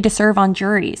the duty to serve on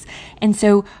juries. And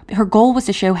so her goal was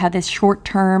to show how this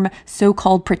short-term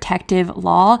so-called protective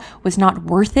law was not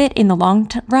worth it in the long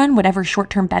run, whatever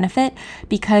short-term benefit,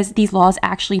 because these laws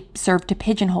actually served to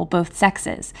pigeonhole both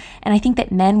sexes. And I think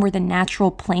that men were the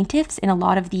natural plaintiffs in a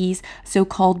lot of these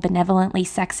so-called benevolently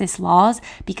sexist laws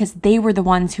because they were the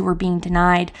ones who were being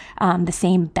denied the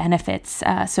same benefits,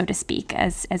 so to speak,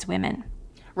 as women.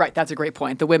 Right, that's a great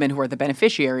point. The women who are the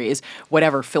beneficiaries,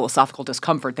 whatever philosophical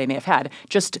discomfort they may have had,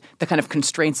 just the kind of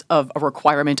constraints of a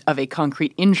requirement of a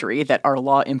concrete injury that our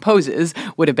law imposes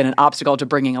would have been an obstacle to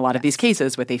bringing a lot of these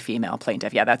cases with a female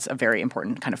plaintiff. Yeah, that's a very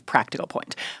important kind of practical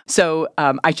point. So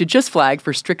I should just flag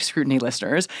for strict scrutiny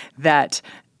listeners that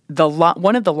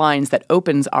one of the lines that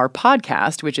opens our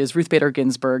podcast, which is Ruth Bader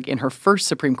Ginsburg in her first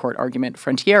Supreme Court argument,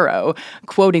 Frontiero,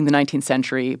 quoting the 19th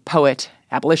century poet,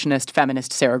 abolitionist,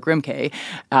 feminist Sarah Grimke,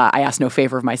 I ask no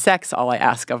favor of my sex, all I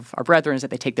ask of our brethren is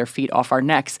that they take their feet off our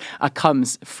necks,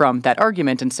 comes from that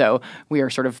argument. And so we are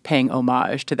sort of paying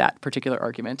homage to that particular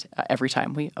argument every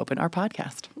time we open our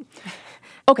podcast.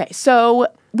 Okay, so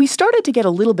we started to get a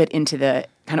little bit into the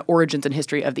kind of origins and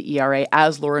history of the ERA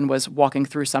as Lauren was walking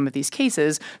through some of these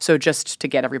cases. So just to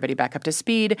get everybody back up to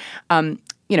speed,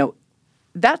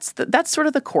 that's sort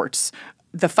of the courts.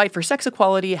 The fight for sex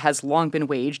equality has long been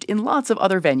waged in lots of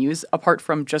other venues apart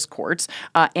from just courts,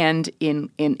 and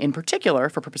in particular,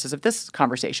 for purposes of this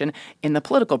conversation, in the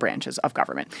political branches of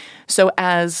government. So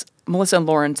as Melissa and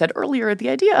Lauren said earlier, the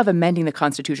idea of amending the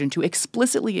Constitution to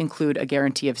explicitly include a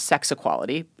guarantee of sex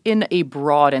equality in a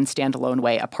broad and standalone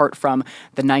way, apart from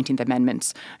the 19th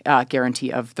Amendment's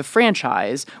guarantee of the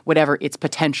franchise, whatever its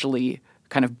potentially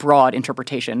kind of broad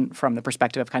interpretation from the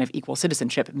perspective of kind of equal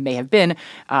citizenship may have been,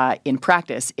 in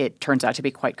practice, it turns out to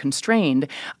be quite constrained.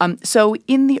 So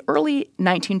in the early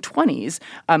 1920s,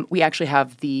 we actually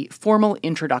have the formal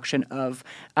introduction of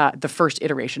the first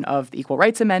iteration of the Equal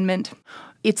Rights Amendment.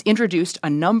 It's introduced a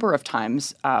number of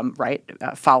times,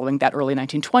 following that early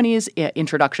 1920s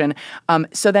introduction.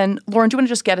 So then, Lauren, do you want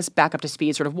to just get us back up to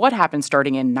speed, sort of what happened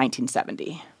starting in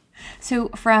 1970? So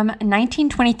from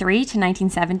 1923 to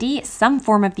 1970, some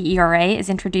form of the ERA is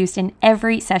introduced in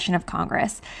every session of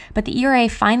Congress, but the ERA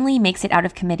finally makes it out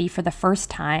of committee for the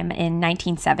first time in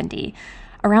 1970.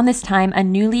 Around this time, a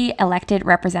newly elected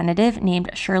representative named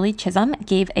Shirley Chisholm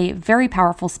gave a very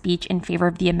powerful speech in favor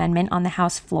of the amendment on the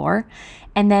House floor.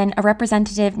 And then a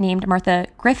representative named Martha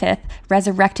Griffith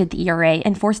resurrected the ERA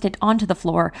and forced it onto the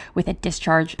floor with a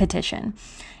discharge petition.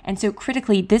 And so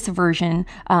critically, this version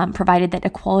provided that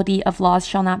equality of laws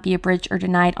shall not be abridged or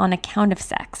denied on account of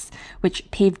sex, which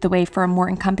paved the way for a more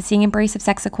encompassing embrace of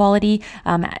sex equality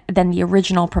than the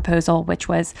original proposal, which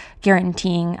was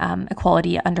guaranteeing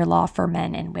equality under law for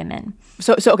men and women.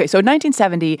 So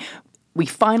 1970, we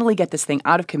finally get this thing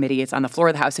out of committee. It's on the floor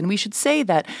of the House. And we should say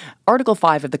that Article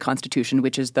 5 of the Constitution,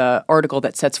 which is the article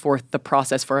that sets forth the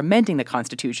process for amending the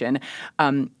Constitution,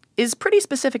 is pretty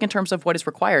specific in terms of what is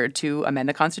required to amend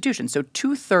the Constitution. So a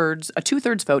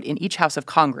two-thirds vote in each House of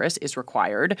Congress is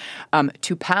required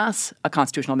to pass a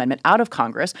constitutional amendment out of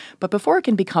Congress. But before it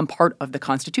can become part of the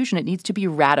Constitution, it needs to be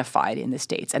ratified in the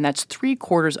states. And that's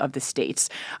 3/4 of the states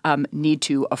need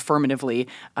to affirmatively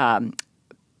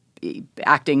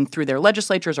acting through their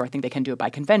legislatures, or I think they can do it by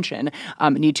convention,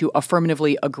 need to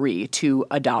affirmatively agree to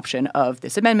adoption of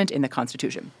this amendment in the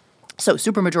Constitution. So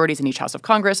supermajorities in each House of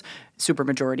Congress,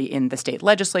 supermajority in the state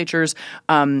legislatures,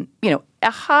 a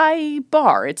high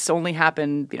bar. It's only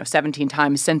happened, 17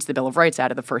 times since the Bill of Rights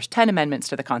added the first 10 amendments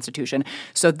to the Constitution.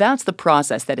 So that's the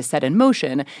process that is set in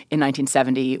motion in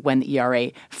 1970 when the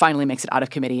ERA finally makes it out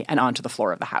of committee and onto the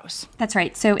floor of the House. That's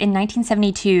right. So in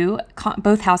 1972,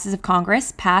 both houses of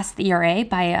Congress passed the ERA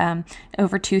by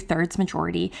over 2/3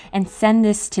 majority and send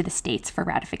this to the states for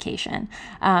ratification.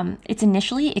 It's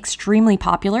initially extremely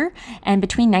popular, and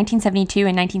between 1972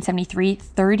 and 1973,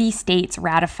 30 states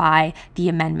ratify the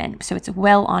amendment. So it's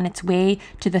well on its way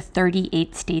to the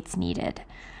 38 states needed.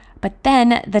 But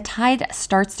then the tide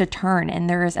starts to turn and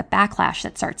there is a backlash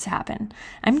that starts to happen.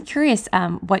 I'm curious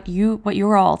what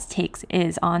your all's takes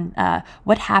is on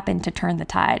what happened to turn the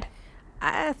tide.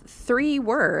 3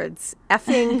 words: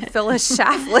 effing Phyllis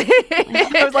Schlafly.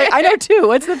 I was like, I know 2.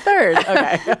 What's the third?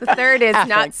 Okay. The third is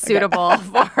not suitable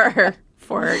for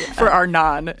our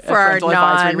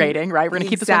advisory rating, right? We're going to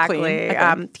keep this one clean.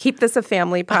 Okay. Keep this a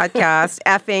family podcast.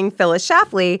 Effing Phyllis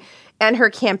Schlafly and her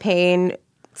campaign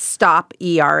Stop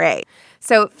ERA.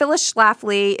 So Phyllis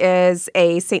Schlafly is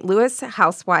a St. Louis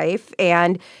housewife,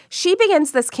 and she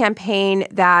begins this campaign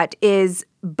that is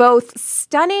both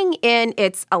stunning in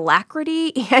its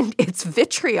alacrity and its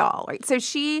vitriol. Right? So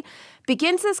she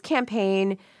begins this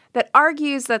campaign that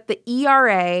argues that the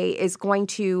ERA is going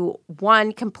to,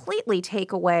 one, completely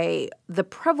take away the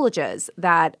privileges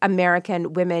that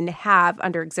American women have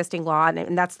under existing law.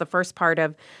 And that's the first part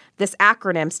of this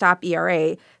acronym, Stop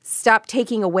ERA, stop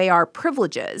taking away our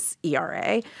privileges,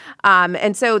 ERA.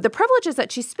 And so the privileges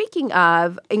that she's speaking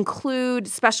of include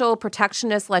special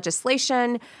protectionist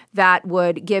legislation that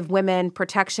would give women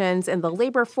protections in the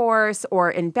labor force or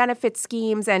in benefit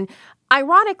schemes. And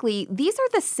ironically, these are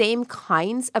the same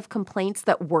kinds of complaints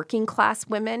that working class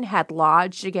women had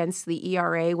lodged against the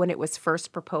ERA when it was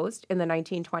first proposed in the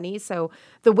 1920s. So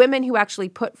the women who actually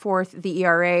put forth the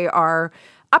ERA are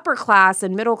upper class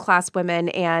and middle class women,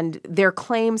 and their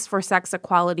claims for sex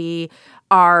equality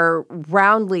are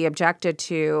roundly objected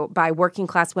to by working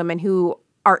class women who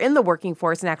are in the working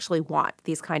force and actually want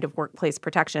these kind of workplace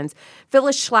protections.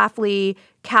 Phyllis Schlafly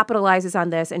capitalizes on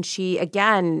this, and she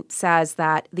again says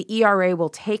that the ERA will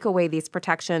take away these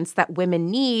protections that women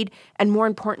need, and more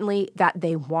importantly, that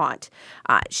they want.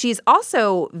 She's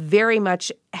also very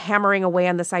much hammering away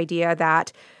on this idea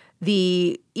that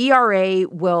the ERA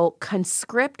will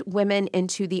conscript women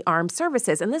into the armed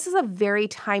services. And this is a very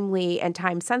timely and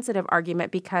time-sensitive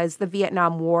argument because the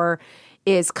Vietnam War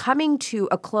is coming to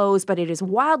a close, but it is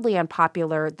wildly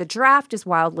unpopular. The draft is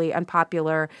wildly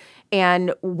unpopular.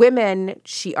 And women,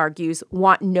 she argues,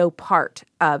 want no part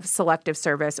of selective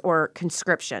service or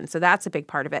conscription. So that's a big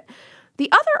part of it.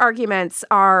 The other arguments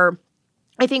are,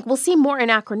 I think, will seem more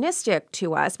anachronistic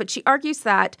to us, but she argues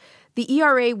that the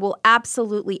ERA will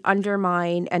absolutely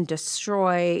undermine and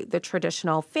destroy the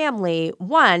traditional family,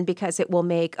 one, because it will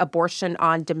make abortion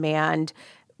on demand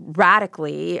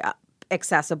radically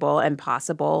accessible and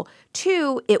possible.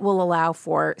 2, it will allow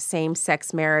for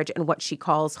same-sex marriage and what she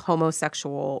calls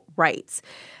homosexual rights.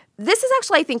 This is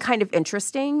actually, I think, kind of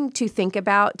interesting to think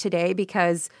about today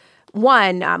because,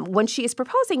 one, when she is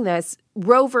proposing this,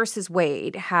 Roe versus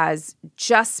Wade has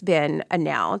just been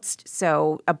announced,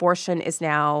 so abortion is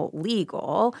now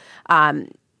legal.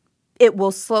 It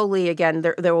will slowly, again,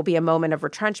 there will be a moment of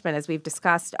retrenchment, as we've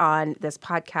discussed on this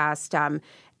podcast,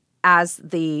 as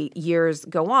the years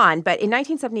go on. But in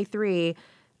 1973,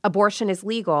 abortion is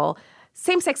legal.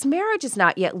 Same-sex marriage is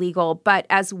not yet legal, but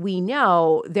as we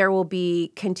know, there will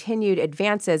be continued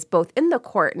advances both in the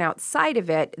court and outside of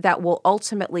it that will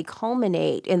ultimately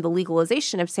culminate in the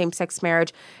legalization of same-sex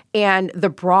marriage and the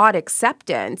broad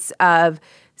acceptance of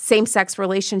same-sex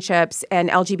relationships and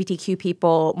LGBTQ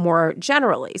people more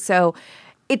generally. So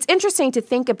it's interesting to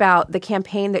think about the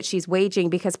campaign that she's waging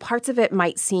because parts of it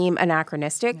might seem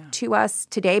anachronistic to us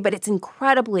today, but it's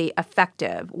incredibly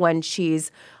effective when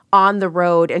she's on the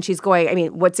road and she's going. I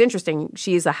mean, what's interesting,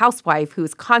 she's a housewife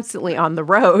who's constantly on the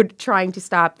road trying to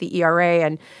stop the ERA,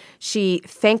 and she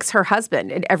thanks her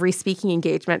husband in every speaking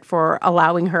engagement for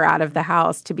allowing her out of the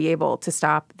house to be able to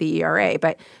stop the ERA.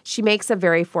 But she makes a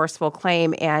very forceful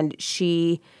claim, and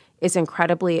she is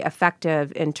incredibly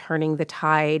effective in turning the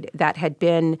tide that had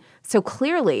been so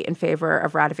clearly in favor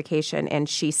of ratification, and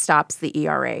she stops the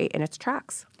ERA in its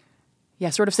tracks. Yeah,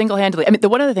 sort of single-handedly. I mean, the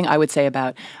one other thing I would say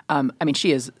about,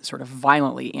 she is sort of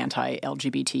violently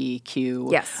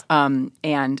anti-LGBTQ. Yes.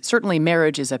 And certainly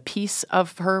marriage is a piece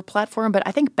of her platform, but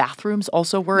I think bathrooms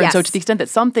also were. Yes. And so to the extent that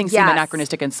some things seem Yes.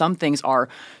 anachronistic and some things are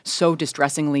so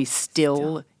distressingly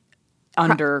still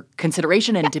under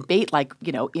consideration and debate, like,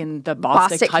 in the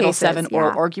Bostick Title cases, VII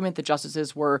oral argument, the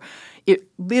justices it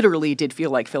literally did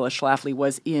feel like Phyllis Schlafly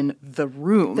was in the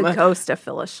room. The ghost of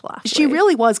Phyllis Schlafly. She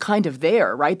really was kind of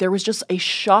there, right? There was just a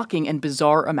shocking and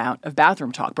bizarre amount of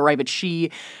bathroom talk, but she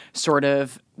sort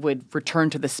of would return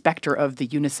to the specter of the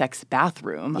unisex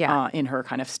bathroom in her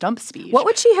kind of stump speech. What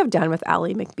would she have done with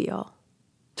Ally McBeal?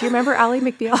 Do you remember Ally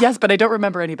McBeal? Yes, but I don't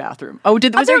remember any bathroom. Oh, was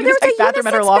there a there was unisex bathroom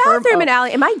at her law firm? Bathroom in Ally.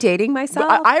 Am I dating myself?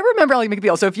 I remember Ally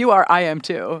McBeal. So if you are, I am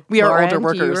too. We Lauren, are older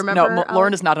workers. do you remember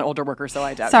Lauren is not an older worker, so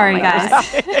I doubt. Sorry,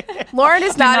 guys. Lauren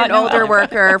is not an older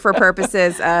worker for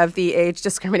purposes of the Age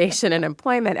Discrimination and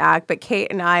Employment Act, but Kate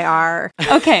and I are.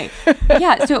 Okay.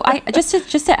 Yeah. So I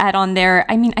just to add on there,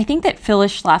 I mean, I think that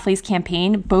Phyllis Schlafly's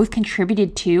campaign both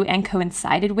contributed to and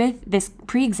coincided with this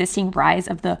pre-existing rise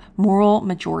of the moral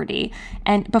majority.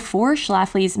 And before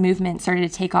Schlafly's movement started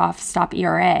to take off, Stop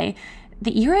ERA,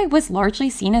 the ERA was largely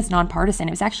seen as nonpartisan.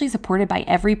 It was actually supported by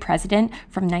every president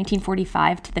from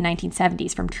 1945 to the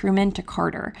 1970s, from Truman to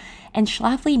Carter. And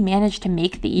Schlafly managed to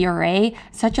make the ERA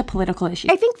such a political issue.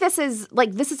 I think this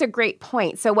is a great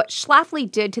point. So what Schlafly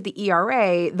did to the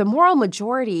ERA, the moral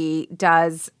majority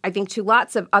does, I think, to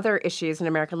lots of other issues in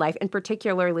American life, and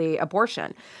particularly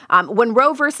abortion. When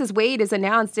Roe versus Wade is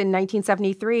announced in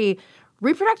 1973,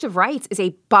 reproductive rights is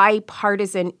a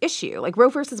bipartisan issue. Like Roe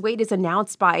versus Wade is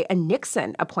announced by a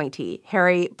Nixon appointee,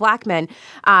 Harry Blackmun.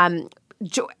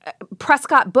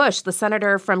 Prescott Bush, the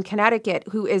senator from Connecticut,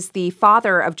 who is the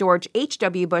father of George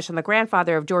H.W. Bush and the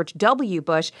grandfather of George W.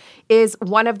 Bush, is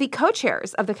one of the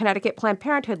co-chairs of the Connecticut Planned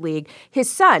Parenthood League. His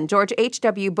son, George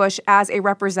H.W. Bush, as a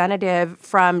representative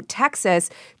from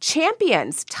Texas,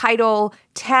 champions Title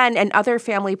X and other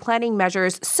family planning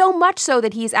measures, so much so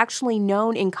that he's actually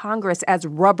known in Congress as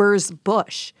Rubbers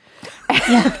Bush.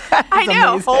 Yeah. I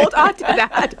know. Hold on to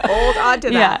that. Hold on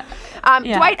to that.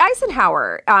 Dwight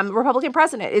Eisenhower, Republican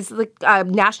president, is the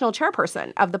national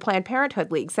chairperson of the Planned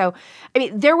Parenthood League. So, I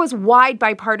mean, there was wide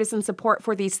bipartisan support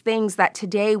for these things that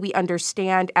today we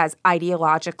understand as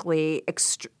ideologically,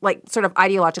 sort of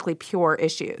ideologically pure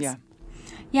issues. Yeah.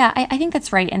 Yeah, I think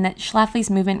that's right, and that Schlafly's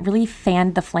movement really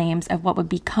fanned the flames of what would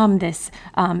become this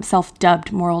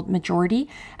self-dubbed moral majority,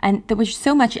 and that was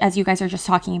so much, as you guys are just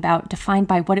talking about, defined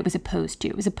by what it was opposed to.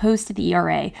 It was opposed to the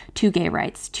ERA, to gay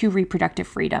rights, to reproductive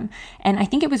freedom, and I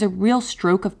think it was a real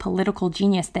stroke of political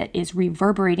genius that is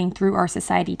reverberating through our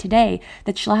society today,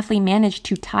 that Schlafly managed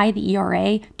to tie the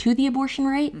ERA to the abortion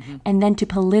right, and then to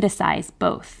politicize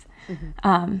both.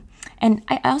 And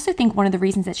I also think one of the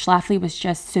reasons that Schlafly was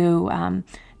just so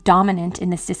dominant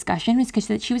in this discussion was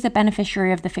because she was a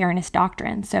beneficiary of the Fairness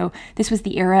Doctrine. So this was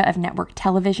the era of network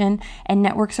television, and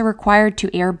networks are required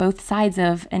to air both sides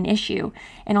of an issue.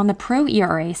 And on the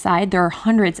pro-ERA side, there are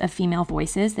hundreds of female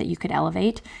voices that you could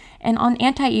elevate. And on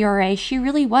anti-ERA, she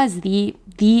really was the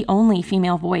only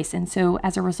female voice. And so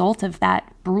as a result of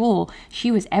that rule,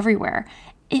 she was everywhere.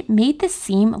 It made this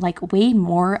seem like way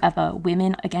more of a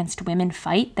women against women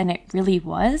fight than it really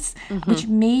was, which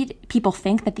made people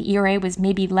think that the ERA was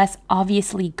maybe less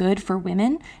obviously good for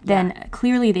women than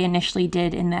clearly they initially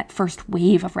did in that first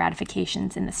wave of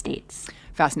ratifications in the states.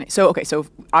 Fascinating. So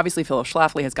obviously Phyllis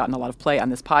Schlafly has gotten a lot of play on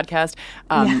this podcast.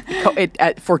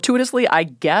 Fortuitously, I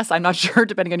guess, I'm not sure,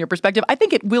 depending on your perspective. I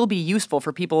think it will be useful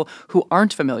for people who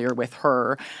aren't familiar with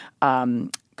her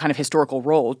kind of historical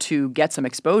role to get some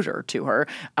exposure to her.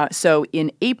 So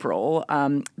in April,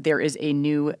 there is a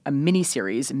new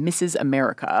miniseries, Mrs.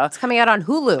 America. It's coming out on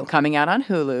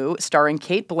Hulu. Starring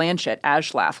Cate Blanchett as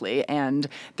Schlafly. And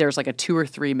there's like a 2 or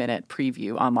 3 minute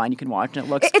preview online you can watch. And it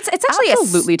looks it's actually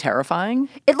absolutely terrifying.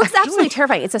 It looks absolutely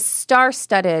terrifying. It's a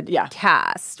star-studded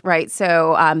cast, right?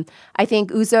 So I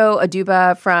think Uzo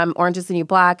Aduba from Orange is the New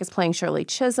Black is playing Shirley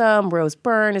Chisholm. Rose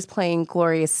Byrne is playing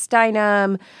Gloria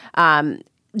Steinem.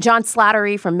 John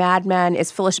Slattery from Mad Men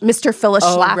is Mr. Phyllis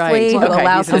Oh, Schlafly, right. who Okay,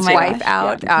 allows he's his a wife wife.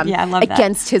 out Yeah, I love that.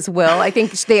 against his will. I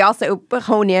think they also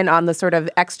hone in on the sort of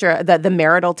extra, the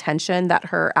marital tension that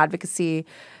her advocacy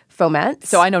foments.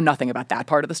 So I know nothing about that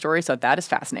part of the story, so that is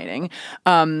fascinating.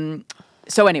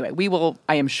 So anyway, we will,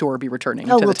 I am sure, be returning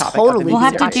to we'll the topic totally of the We'll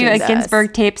have to watching do a this.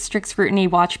 Ginsburg tape strict scrutiny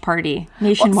watch party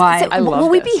nationwide. I love will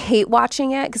we this. be hate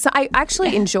watching it? Because I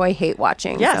actually enjoy hate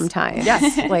watching Yes. sometimes.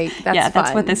 Yes. Like, that's Yeah, that's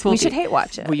fun. what this will We be. should hate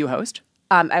watch it. Will you host?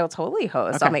 I will totally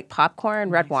host. Okay. I'll make popcorn,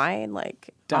 red wine,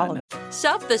 like all Done. of it.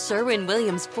 Shop the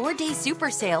Sherwin-Williams 4-Day Super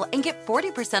Sale and get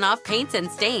 40% off paints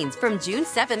and stains from June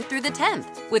 7th through the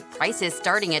 10th. With prices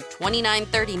starting at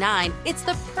 $29.39, it's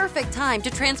the perfect time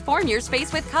to transform your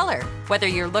space with color. Whether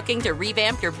you're looking to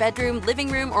revamp your bedroom,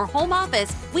 living room, or home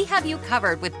office, we have you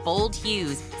covered with bold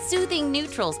hues, soothing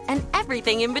neutrals, and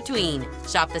everything in between.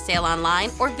 Shop the sale online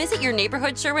or visit your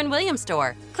neighborhood Sherwin-Williams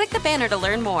store. Click the banner to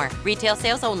learn more. Retail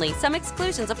sales only. Some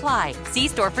exclusions apply. See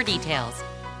store for details.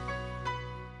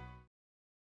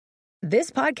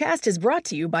 This podcast is brought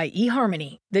to you by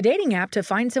eHarmony, the dating app to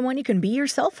find someone you can be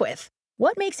yourself with.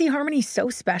 What makes eHarmony so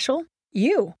special?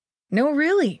 You. No,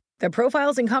 really. The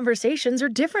profiles and conversations are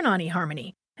different on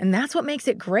eHarmony, and that's what makes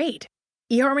it great.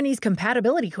 eHarmony's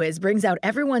compatibility quiz brings out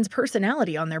everyone's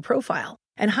personality on their profile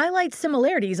and highlights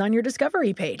similarities on your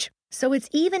discovery page, so it's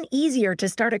even easier to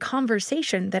start a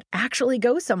conversation that actually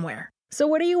goes somewhere. So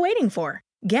what are you waiting for?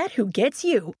 Get who gets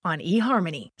you on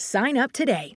eHarmony. Sign up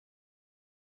today.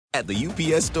 At the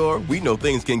UPS Store, we know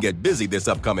things can get busy this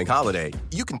upcoming holiday.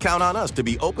 You can count on us to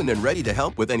be open and ready to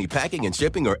help with any packing and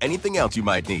shipping or anything else you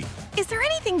might need. Is there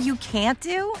anything you can't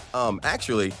do?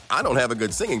 Actually, I don't have a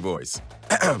good singing voice.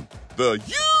 The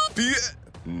UPS...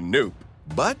 Nope.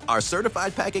 But our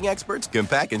certified packing experts can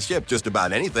pack and ship just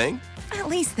about anything. At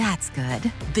least that's good.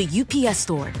 The UPS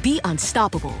Store. Be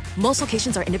unstoppable. Most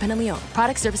locations are independently owned.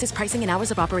 Product, services, pricing, and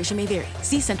hours of operation may vary.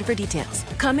 See Center for details.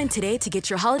 Come in today to get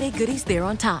your holiday goodies there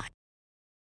on time.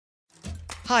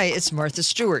 Hi, it's Martha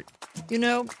Stewart. You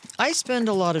know, I spend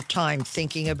a lot of time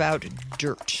thinking about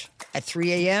dirt. At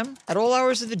 3 a.m., at all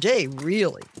hours of the day,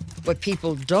 really. What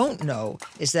people don't know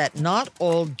is that not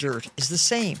all dirt is the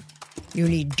same. You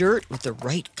need dirt with the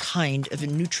right kind of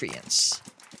nutrients.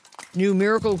 New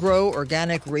Miracle-Gro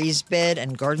organic raised bed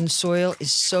and garden soil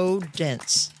is so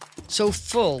dense, so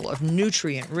full of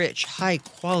nutrient-rich,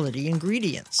 high-quality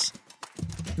ingredients.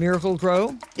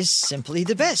 Miracle-Gro is simply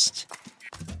the best.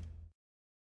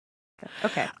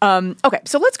 Okay.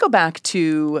 So let's go back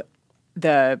to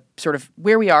the sort of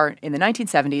where we are in the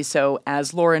 1970s. So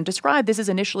as Lauren described, this is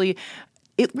initially...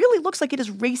 It really looks like it is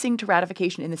racing to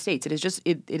ratification in the states. It is just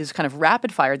it is kind of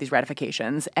rapid fire, these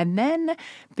ratifications. And then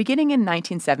beginning in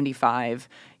 1975,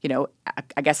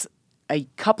 I guess a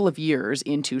couple of years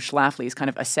into Schlafly's kind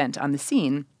of ascent on the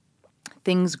scene,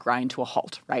 things grind to a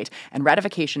halt, right? And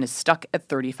ratification is stuck at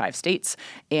 35 states,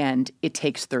 and it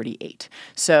takes 38.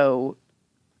 So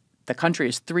the country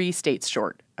is 3 states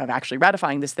short of actually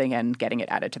ratifying this thing and getting it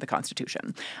added to the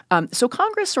Constitution. So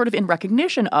Congress, sort of in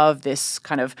recognition of this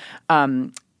kind of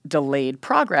delayed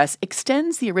progress,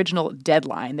 extends the original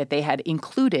deadline that they had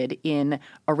included in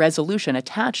a resolution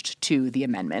attached to the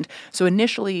amendment. So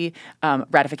initially,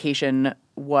 ratification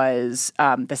was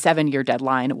the 7-year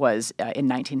deadline was in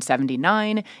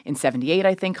 1979. In 78,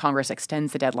 I think, Congress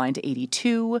extends the deadline to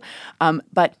 82.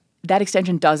 But that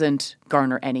extension doesn't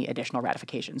garner any additional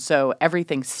ratification. So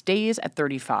everything stays at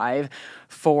 35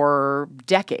 for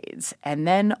decades. And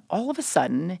then all of a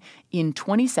sudden, in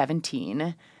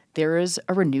 2017, there is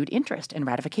a renewed interest in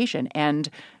ratification. And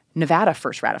Nevada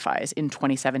first ratifies in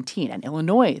 2017, and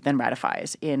Illinois then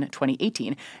ratifies in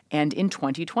 2018 and in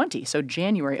 2020. So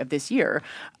January of this year,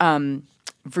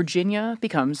 Virginia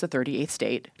becomes the 38th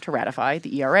state to ratify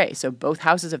the ERA. So both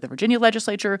houses of the Virginia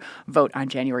legislature vote on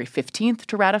January 15th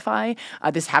to ratify.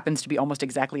 This happens to be almost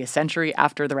exactly a century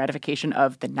after the ratification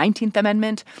of the 19th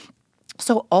Amendment.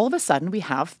 So all of a sudden, we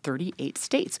have 38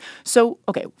 states. So,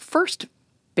 okay, first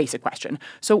basic question.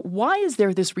 So why is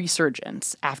there this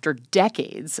resurgence after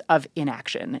decades of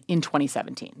inaction in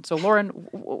 2017? So Lauren,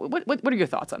 what are your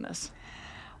thoughts on this?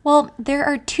 Well, there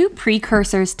are 2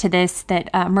 precursors to this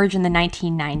that emerge in the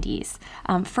 1990s.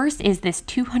 First is this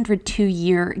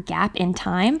 202-year gap in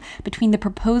time between the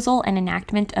proposal and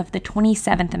enactment of the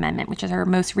 27th Amendment, which is our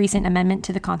most recent amendment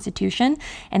to the Constitution,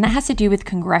 and that has to do with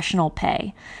congressional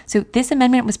pay. So this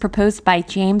amendment was proposed by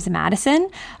James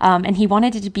Madison, and he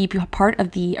wanted it to be part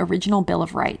of the original Bill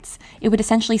of Rights. It would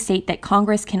essentially state that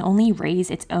Congress can only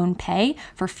raise its own pay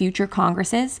for future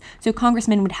Congresses, so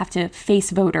congressmen would have to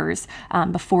face voters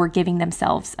before giving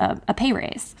themselves a pay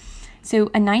raise. So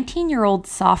a 19-year-old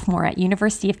sophomore at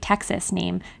University of Texas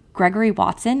named Gregory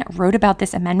Watson wrote about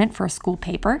this amendment for a school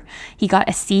paper. He got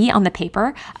a C on the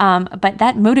paper, but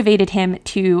that motivated him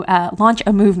to launch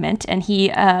a movement, and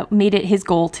he made it his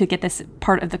goal to get this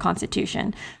part of the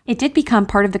Constitution. It did become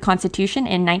part of the Constitution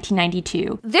in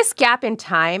 1992. This gap in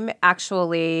time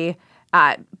actually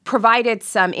provided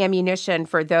some ammunition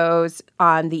for those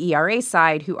on the ERA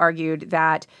side who argued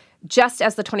that just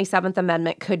as the 27th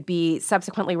Amendment could be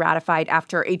subsequently ratified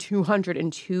after a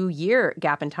 202-year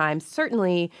gap in time,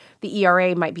 certainly the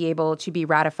ERA might be able to be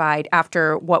ratified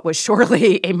after what was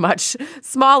surely a much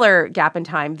smaller gap in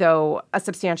time, though a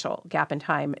substantial gap in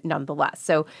time nonetheless.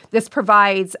 So this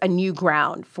provides a new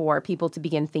ground for people to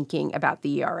begin thinking about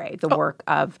the ERA, the work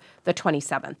of the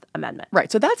 27th Amendment.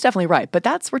 Right. So that's definitely right. But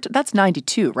that's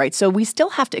 92, right? So we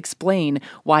still have to explain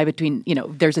why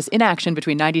there's this inaction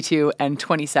between 92 and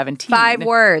 2017. 5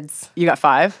 words. You got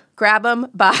 5? Grab them,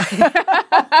 bye.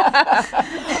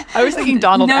 I was thinking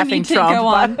Donald no effing need to Trump. Go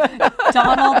on.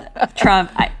 Donald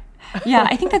Trump.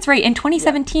 I think that's right. In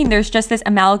 2017, there's just this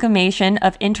amalgamation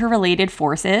of interrelated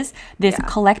forces, this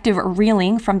collective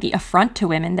reeling from the affront to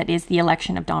women that is the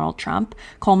election of Donald Trump,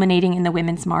 culminating in the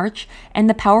Women's March, and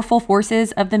the powerful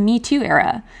forces of the Me Too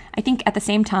era. I think at the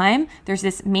same time, there's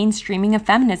this mainstreaming of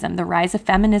feminism, the rise of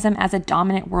feminism as a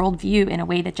dominant worldview in a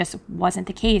way that just wasn't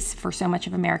the case for so much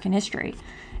of American history.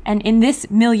 And in this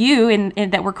milieu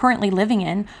that we're currently living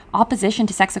in, opposition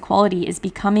to sex equality is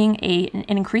becoming an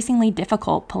increasingly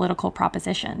difficult political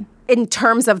proposition. In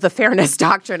terms of the fairness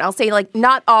doctrine, I'll say,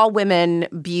 not all women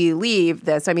believe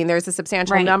this. I mean, there's a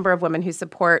substantial number of women who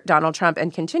support Donald Trump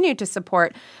and continue to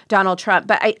support Donald Trump.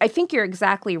 But I think you're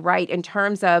exactly right in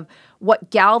terms of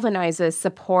what galvanizes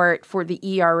support for the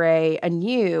ERA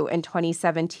anew in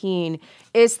 2017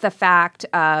 is the fact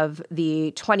of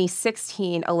the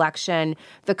 2016 election,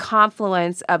 the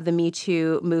confluence of the Me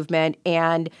Too movement,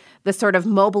 and the sort of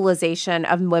mobilization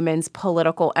of women's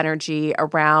political energy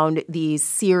around these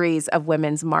series of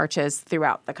women's marches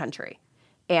throughout the country.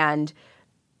 And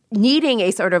needing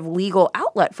a sort of legal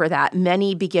outlet for that,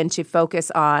 many begin to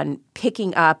focus on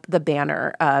picking up the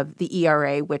banner of the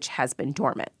ERA, which has been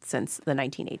dormant since the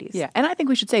 1980s. Yeah, and I think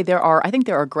we should say there are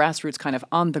grassroots kind of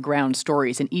on-the-ground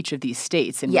stories in each of these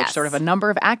states in which sort of a number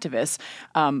of activists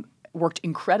worked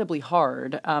incredibly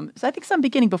hard. So I think some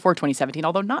beginning before 2017,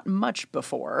 although not much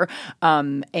before.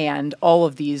 And all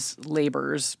of these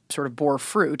labors sort of bore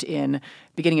fruit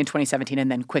beginning in 2017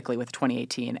 and then quickly with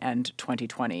 2018 and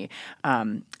 2020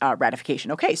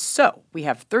 ratification. Okay, so we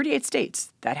have 38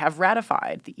 states that have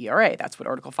ratified the ERA. That's what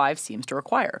Article 5 seems to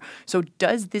require. So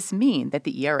does this mean that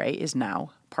the ERA is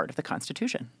now part of the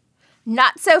Constitution?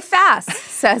 Not so fast,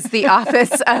 says the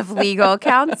Office of Legal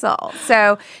Counsel.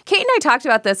 So Kate and I talked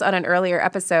about this on an earlier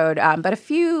episode, but a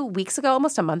few weeks ago,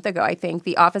 almost a month ago, I think,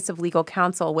 the Office of Legal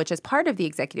Counsel, which is part of the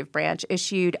executive branch,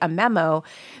 issued a memo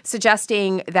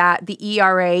suggesting that the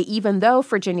ERA, even though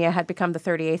Virginia had become the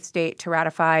 38th state to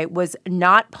ratify, was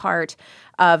not part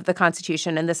of the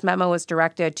Constitution. And this memo was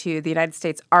directed to the United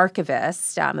States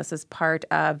Archivist. This is part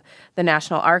of the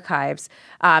National Archives.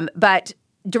 But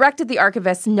directed the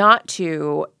archivist not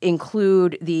to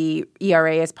include the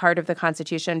ERA as part of the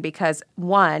Constitution because,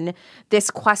 one, this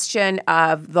question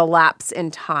of the lapse in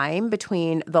time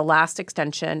between the last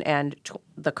extension and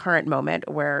the current moment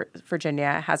where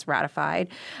Virginia has ratified.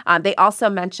 They also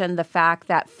mentioned the fact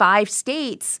that 5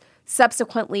 states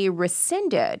subsequently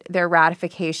rescinded their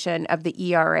ratification of the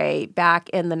ERA back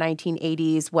in the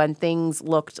 1980s when things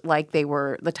looked like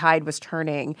the tide was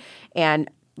turning, and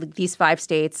these 5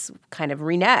 states kind of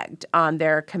reneged on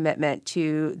their commitment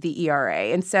to the ERA.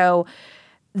 And so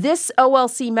this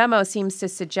OLC memo seems to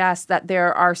suggest that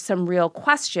there are some real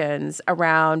questions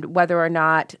around whether or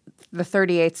not the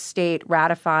 38th state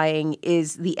ratifying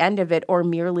is the end of it or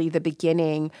merely the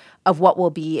beginning of what will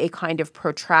be a kind of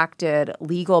protracted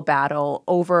legal battle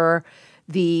over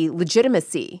the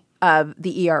legitimacy of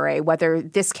the ERA, whether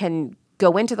this can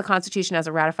go into the Constitution as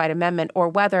a ratified amendment or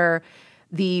whether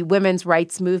the women's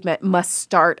rights movement must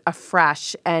start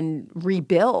afresh and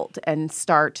rebuild and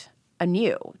start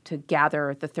anew to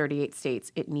gather the 38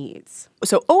 states it needs.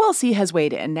 So OLC has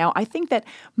weighed in. Now, I think that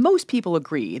most people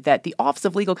agree that the Office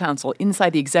of Legal Counsel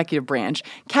inside the executive branch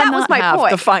cannot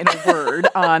have the final word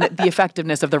on the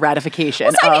effectiveness of the ratification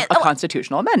of a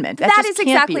constitutional amendment. That is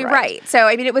exactly right. So,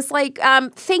 I mean, it was like,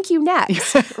 thank you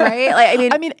next,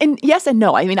 right? And yes and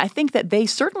no. I mean, I think that they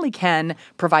certainly can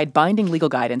provide binding legal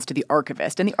guidance to the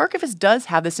archivist. And the archivist does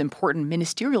have this important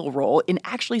ministerial role in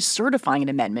actually certifying an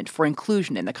amendment for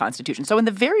inclusion in the Constitution. So in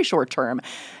the very short term,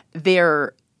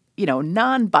 they're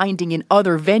non-binding in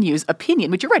other venues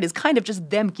opinion, which you're right is kind of just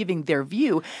them giving their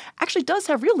view, actually does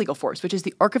have real legal force, which is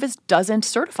the archivist doesn't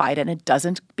certify it and it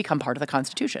doesn't become part of the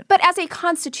Constitution. But as a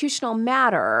constitutional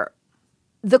matter,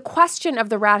 the question of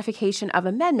the ratification of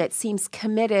amendments seems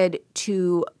committed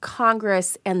to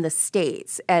Congress and the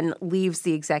states and leaves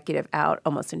the executive out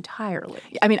almost entirely.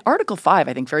 I mean, Article 5,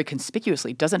 I think, very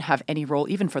conspicuously doesn't have any role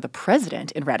even for the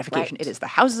president in ratification. Right. It is the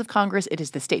houses of Congress. It is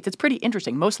the states. It's pretty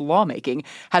interesting. Most lawmaking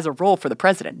has a role for the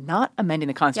president, not amending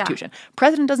the Constitution. Yeah.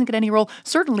 President doesn't get any role.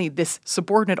 Certainly this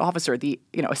subordinate officer, the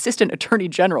assistant attorney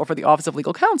general for the Office of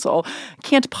Legal Counsel,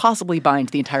 can't possibly bind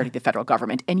the entirety of the federal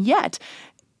government. And yet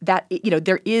that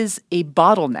there is a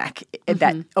bottleneck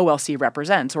that OLC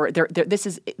represents, or this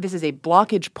is a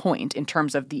blockage point in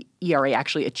terms of the ERA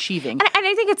actually achieving. And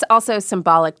I think it's also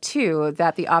symbolic too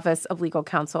that the Office of Legal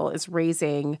Counsel is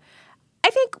raising, I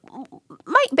think,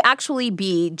 might actually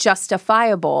be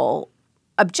justifiable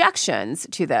objections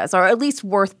to this, or at least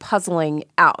worth puzzling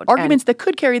out. Arguments that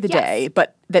could carry the day,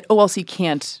 but that OLC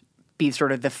can't be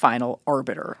sort of the final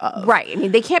arbiter of. Right. I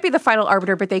mean, they can't be the final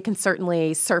arbiter, but they can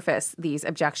certainly surface these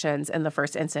objections in the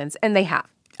first instance, and they have.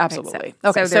 Absolutely.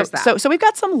 Right? Okay. So we've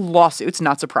got some lawsuits.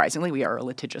 Not surprisingly, we are a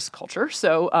litigious culture.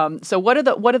 So what are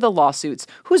the lawsuits?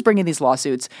 Who's bringing these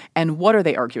lawsuits, and what are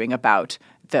they arguing about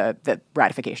the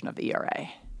ratification of the ERA?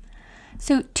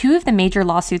 So 2 of the major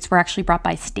lawsuits were actually brought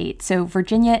by state. So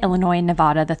Virginia, Illinois, and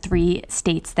Nevada, the 3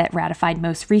 states that ratified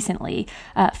most recently,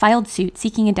 filed suit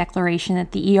seeking a declaration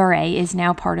that the ERA is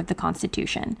now part of the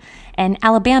Constitution. And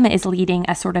Alabama is leading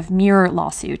a sort of mirror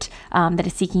lawsuit that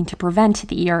is seeking to prevent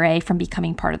the ERA from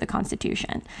becoming part of the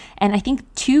Constitution. And I think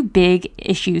 2 big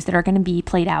issues that are going to be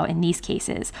played out in these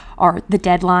cases are the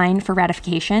deadline for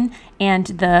ratification and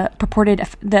the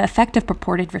effect of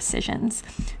purported rescissions.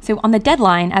 So on the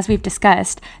deadline, as we've discussed,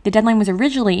 the deadline was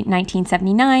originally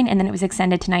 1979, and then it was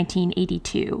extended to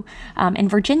 1982. And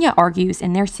Virginia argues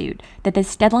in their suit that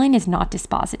this deadline is not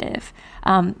dispositive.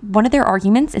 One of their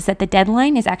arguments is that the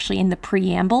deadline is actually in the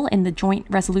preamble in the joint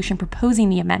resolution proposing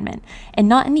the amendment, and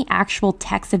not in the actual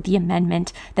text of the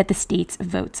amendment that the states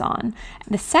votes on.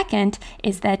 The second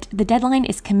is that the deadline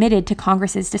is committed to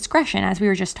Congress's discretion. As we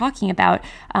were just talking about,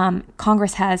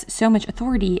 Congress has so much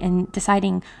authority in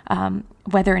deciding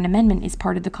whether an amendment is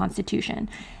part of the Constitution.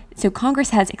 So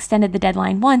Congress has extended the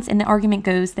deadline once, and the argument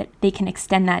goes that they can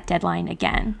extend that deadline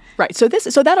again. Right. So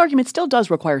that argument still does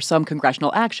require some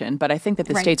congressional action, but I think that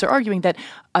the states are arguing that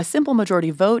a simple majority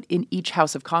vote in each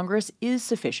house of Congress is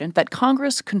sufficient, that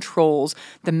Congress controls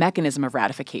the mechanism of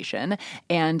ratification,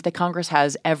 and that Congress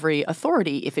has every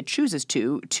authority, if it chooses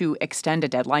to extend a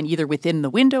deadline either within the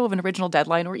window of an original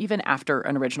deadline or even after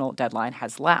an original deadline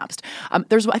has lapsed.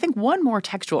 There's, I think, one more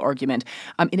textual argument,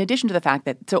 in addition to the fact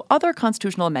that other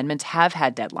constitutional amendments have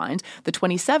had deadlines. The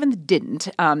 27th didn't,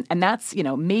 and that's,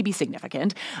 maybe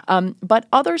significant. But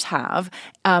others have.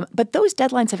 But those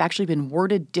deadlines have actually been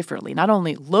worded differently, not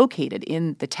only located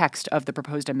in the text of the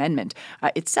proposed amendment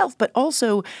itself, but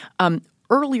also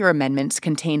earlier amendments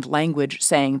contained language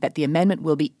saying that the amendment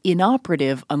will be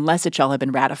inoperative unless it shall have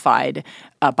been ratified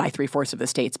by 3/4 of the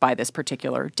states by this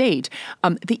particular date.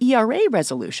 The ERA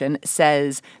resolution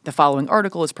says the following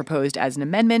article is proposed as an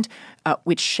amendment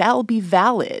which shall be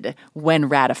valid when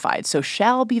ratified. So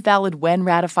shall be valid when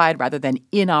ratified rather than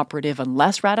inoperative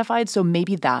unless ratified. So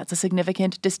maybe that's a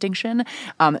significant distinction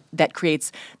that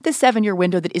creates the 7-year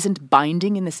window that isn't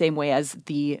binding in the same way as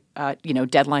the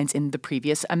deadlines in the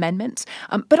previous amendments.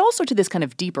 But also to this kind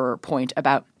of deeper point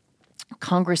about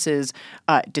Congress's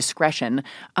discretion.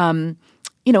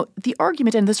 The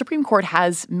argument, and the Supreme Court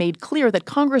has made clear that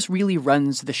Congress really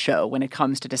runs the show when it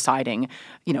comes to deciding,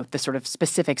 the sort of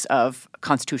specifics of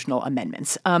constitutional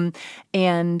amendments.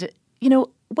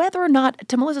 Whether or not,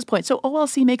 to Melissa's point, so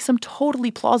OLC makes some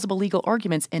totally plausible legal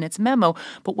arguments in its memo,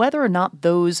 but whether or not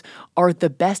those are the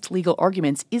best legal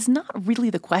arguments is not really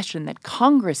the question that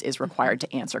Congress is required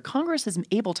to answer. Congress is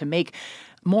able to make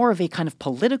more of a kind of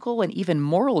political and even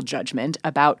moral judgment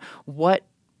about what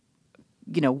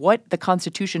the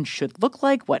Constitution should look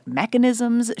like, what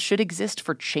mechanisms should exist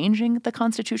for changing the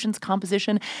Constitution's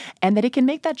composition, and that it can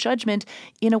make that judgment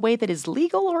in a way that is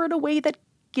legal or in a way that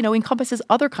encompasses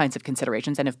other kinds of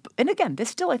considerations. And again, this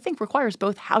still, I think, requires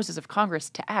both houses of Congress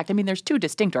to act. I mean, there's 2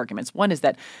 distinct arguments. One is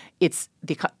that it's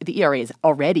the ERA is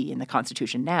already in the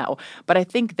Constitution now, but I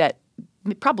think that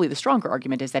probably the stronger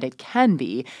argument is that it can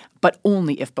be, but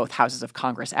only if both houses of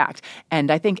Congress act.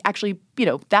 And I think actually,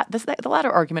 the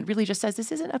latter argument really just says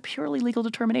this isn't a purely legal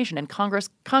determination, and Congress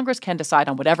can decide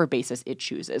on whatever basis it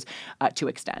chooses to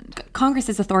extend.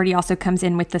 Congress's authority also comes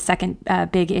in with the second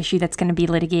big issue that's going to be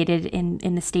litigated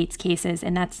in the states' cases,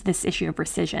 and that's this issue of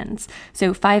rescissions.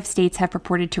 So 5 states have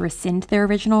purported to rescind their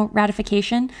original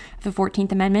ratification of the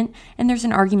 14th Amendment, and there's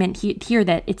an argument here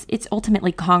that it's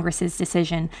ultimately Congress's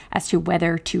decision as to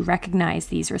whether to recognize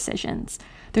these rescissions.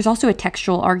 There's also a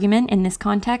textual argument in this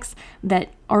context that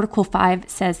Article 5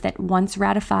 says that once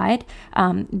ratified,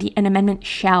 an amendment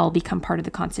shall become part of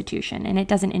the Constitution, and it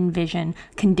doesn't envision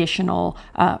conditional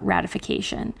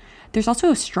ratification. There's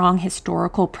also a strong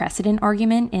historical precedent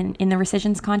argument in the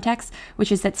rescissions context,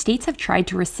 which is that states have tried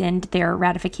to rescind their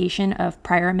ratification of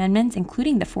prior amendments,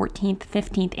 including the 14th,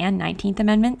 15th, and 19th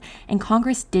Amendment, and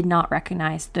Congress did not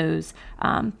recognize those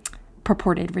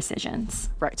purported rescissions.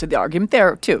 Right. So the argument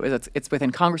there, too, is it's within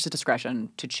Congress's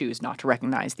discretion to choose not to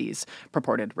recognize these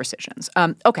purported rescissions.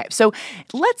 Okay. So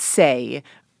let's say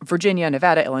Virginia,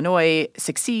 Nevada, Illinois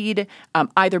succeed,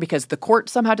 either because the court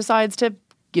somehow decides to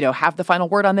have the final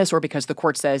word on this, or because the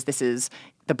court says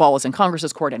the ball is in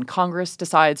Congress's court and Congress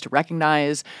decides to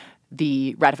recognize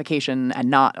the ratifications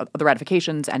and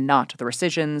not the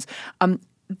rescissions.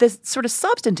 The sort of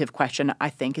substantive question, I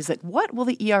think, is that what will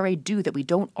the ERA do that we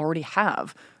don't already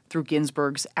have through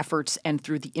Ginsburg's efforts and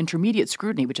through the intermediate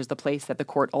scrutiny, which is the place that the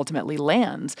court ultimately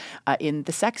lands in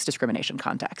the sex discrimination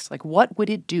context? Like, what would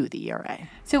it do, the ERA?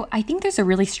 So I think there's a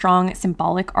really strong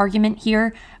symbolic argument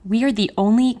here. We are the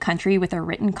only country with a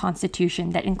written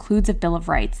constitution that includes a Bill of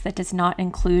Rights that does not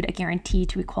include a guarantee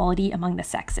to equality among the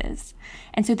sexes.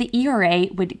 And so the ERA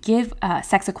would give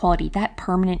sex equality that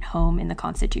permanent home in the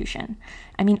Constitution.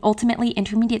 I mean, ultimately,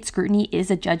 intermediate scrutiny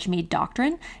is a judge-made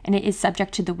doctrine, and it is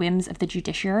subject to the whims of the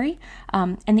judiciary.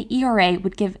 And the ERA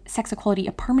would give sex equality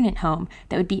a permanent home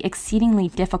that would be exceedingly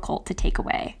difficult to take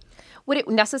away. Would it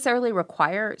necessarily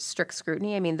require strict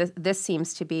scrutiny? I mean, this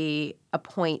seems to be a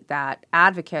point that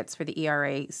advocates for the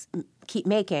ERA keep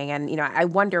making. And, I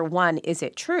wonder, one, is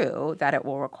it true that it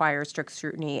will require strict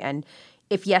scrutiny? And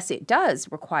if yes, it does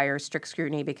require strict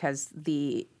scrutiny because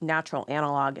the natural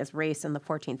analog is race in the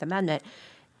 14th Amendment,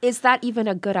 is that even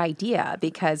a good idea?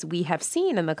 Because we have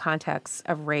seen in the context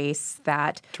of race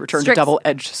that to return to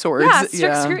double-edged swords. Yeah,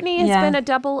 strict scrutiny has been a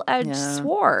double-edged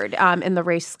sword in the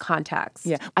race context.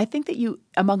 Yeah, I think that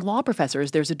among law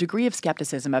professors, there's a degree of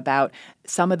skepticism about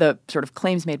some of the sort of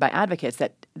claims made by advocates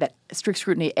that strict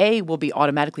scrutiny, A, will be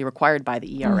automatically required by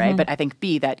the ERA, but I think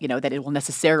B, that that it will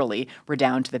necessarily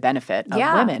redound to the benefit of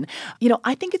women.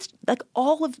 I think it's like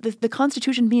all of the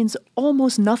Constitution means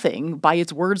almost nothing by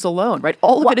its words alone, right?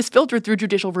 All of it is filtered through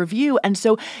judicial review, and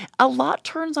so a lot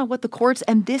turns on what the courts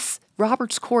and this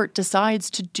Roberts Court decides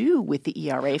to do with the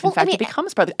ERA if, in fact, it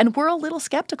becomes part of it. And we're a little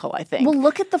skeptical, I think. Well,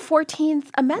 look at the 14th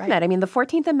Amendment. Right. I mean, the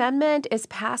 14th Amendment is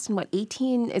passed in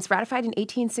it's ratified in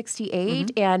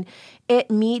 1868, and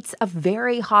it meets a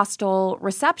very hostile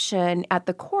reception at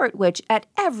the court, which at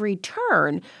every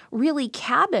turn really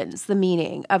cabins the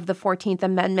meaning of the 14th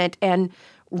Amendment and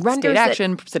renders state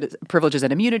action, privileges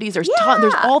and immunities. There's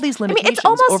all these limitations it's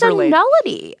almost overlaid. A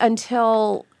nullity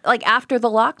until after the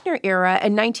Lochner era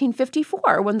in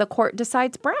 1954 when the court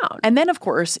decides Brown. And then, of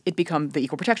course, the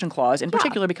Equal Protection Clause in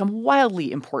particular become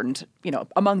wildly important,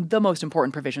 among the most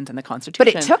important provisions in the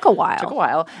Constitution. But it took a while. It took a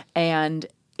while. And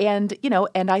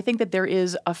I think that there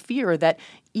is a fear that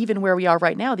even where we are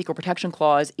right now, the Equal Protection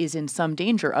Clause is in some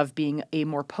danger of being a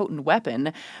more potent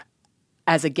weapon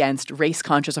as against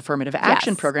race-conscious affirmative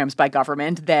action programs by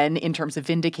government than in terms of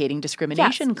vindicating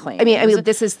discrimination claims. I mean,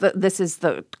 this is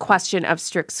the question of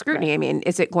strict scrutiny. Right. I mean,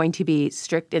 is it going to be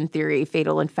strict in theory,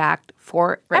 fatal in fact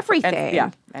for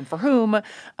everything? And for whom?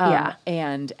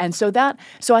 And so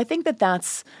I think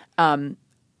that's.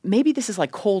 Maybe this is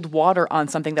like cold water on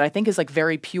something that I think is like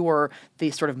very pure, the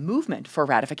sort of movement for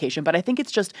ratification. But I think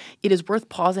it is worth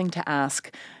pausing to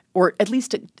ask, or at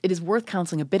least it is worth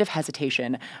counseling a bit of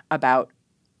hesitation about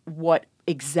what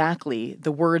exactly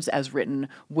the words as written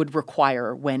would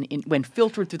require when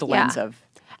filtered through the lens of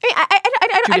I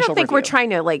don't think review. we're trying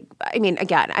to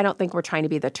again, I don't think we're trying to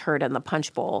be the turd in the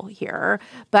punch bowl here.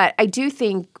 But I do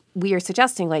think we are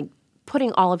suggesting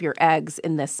putting all of your eggs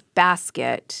in this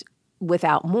basket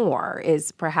without more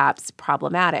is perhaps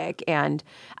problematic. And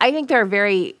I think there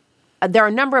are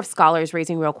a number of scholars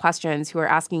raising real questions who are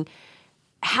asking,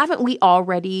 haven't we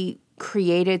already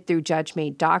created through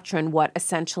judge-made doctrine what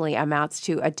essentially amounts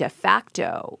to a de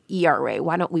facto ERA?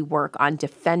 Why don't we work on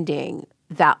defending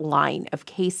that line of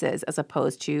cases as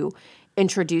opposed to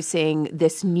introducing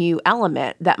this new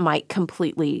element that might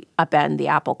completely upend the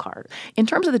apple cart. In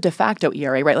terms of the de facto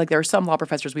ERA, right, like there are some law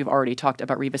professors, we've already talked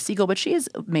about Reva Siegel, but she has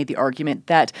made the argument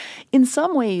that in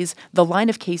some ways the line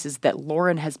of cases that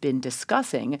Lauren has been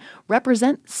discussing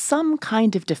represent some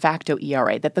kind of de facto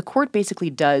ERA, that the court basically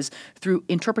does through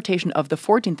interpretation of the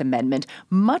 14th Amendment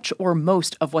much or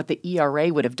most of what the ERA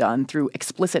would have done through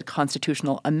explicit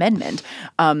constitutional amendment,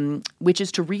 which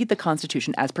is to read the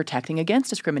Constitution as protecting against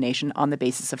discrimination on the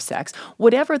basis of sex,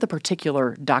 whatever the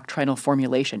particular doctrinal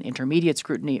formulation, intermediate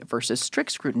scrutiny versus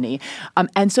strict scrutiny,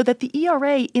 and so that the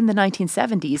ERA in the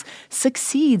 1970s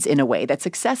succeeds in a way that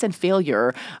success and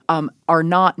failure are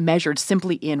not measured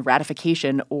simply in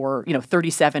ratification or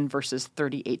 37 versus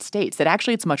 38 states, that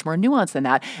actually it's much more nuanced than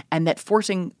that, and that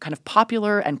forcing kind of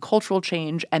popular and cultural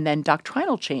change and then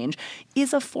doctrinal change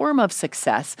is a form of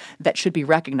success that should be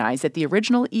recognized, that the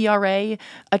original ERA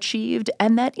achieved,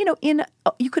 and that,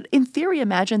 you could, in theory,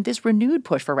 imagine this renewed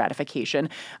push for ratification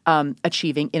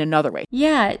achieving in another way.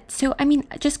 Yeah. So, I mean,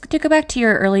 just to go back to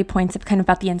your early points of kind of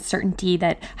about the uncertainty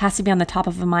that has to be on the top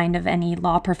of the mind of any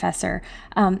law professor,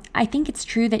 I think it's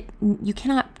true that you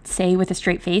cannot say with a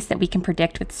straight face that we can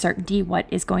predict with certainty what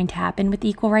is going to happen with the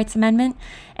Equal Rights Amendment.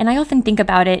 And I often think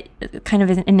about it kind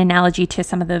of as an analogy to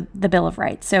some of the Bill of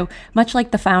Rights. So much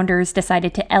like the founders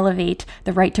decided to elevate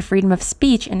the right to freedom of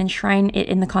speech and enshrine it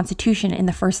in the Constitution in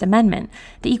the First Amendment,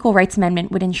 the Equal Rights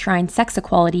Amendment would enshrine sex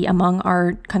equality among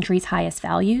our country's highest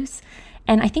values.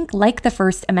 And I think, like the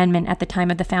First Amendment at the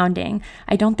time of the founding,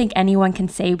 I don't think anyone can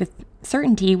say with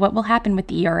certainty what will happen with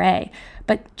the ERA.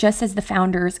 But just as the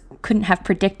founders couldn't have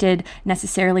predicted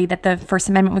necessarily that the First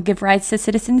Amendment would give rise to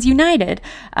Citizens United,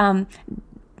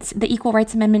 the Equal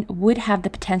Rights Amendment would have the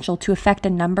potential to affect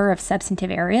a number of substantive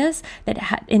areas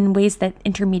that in ways that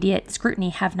intermediate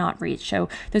scrutiny have not reached. So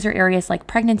those are areas like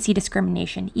pregnancy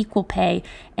discrimination, equal pay,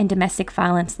 and domestic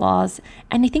violence laws.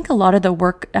 And I think a lot of the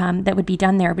work that would be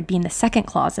done there would be in the second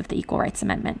clause of the Equal Rights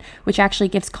Amendment, which actually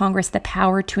gives Congress the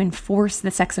power to enforce the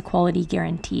sex equality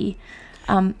guarantee.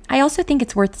 I also think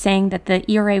it's worth saying that the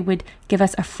ERA would give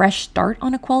us a fresh start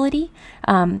on equality.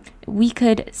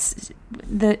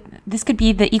 This could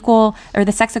be the equal or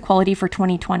the sex equality for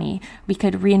 2020. We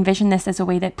could re-envision this as a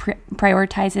way that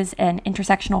prioritizes an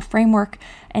intersectional framework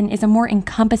and is a more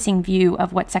encompassing view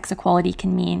of what sex equality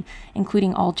can mean,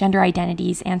 including all gender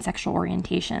identities and sexual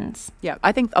orientations. Yeah,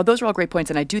 I think those are all great points,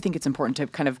 and I do think it's important to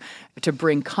kind of to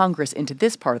bring Congress into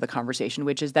this part of the conversation,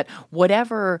 which is that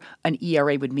whatever an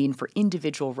ERA would mean for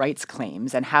individual rights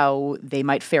claims and how they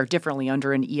might fare differently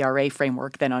under an ERA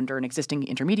framework than under an existing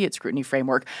intermediate scrutiny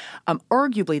framework,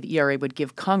 arguably the ERA would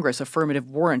give Congress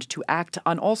affirmative warrant to act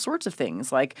on all sorts of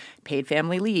things like paid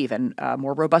family leave and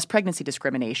more robust pregnancy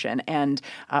discrimination and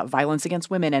violence against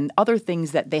women and other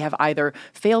things that they have either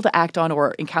failed to act on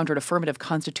or encountered affirmative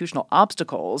constitutional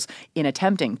obstacles in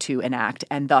attempting to enact.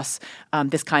 And thus,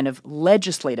 this kind of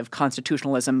legislative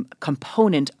constitutionalism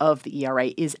component of the ERA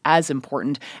is as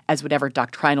important as whatever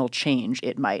doctrinal change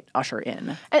it might usher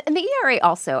in. And the ERA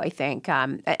also, I think,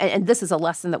 and this is a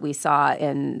lesson that we saw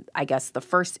in, I guess, the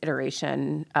first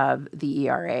iteration of the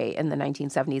ERA in the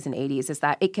 1970s and 80s, is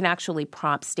that it can actually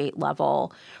prompt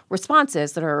state-level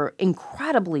responses that are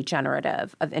incredibly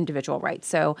generative of individual rights.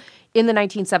 So in the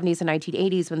 1970s and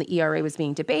 1980s, when the ERA was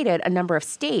being debated, a number of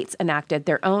states enacted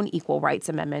their own equal rights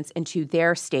amendments into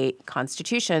their state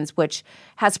constitutions, which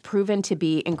has proven to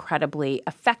be incredibly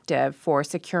effective for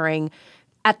securing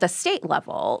at the state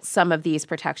level, some of these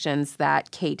protections that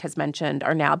Kate has mentioned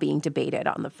are now being debated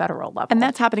on the federal level. And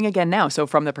that's happening again now. So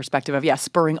from the perspective of,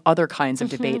 spurring other kinds of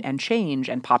debate and change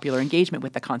and popular engagement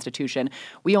with the Constitution,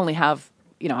 we only have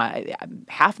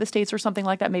half the states or something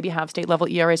like that maybe have state-level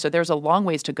ERA. So there's a long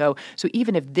ways to go. So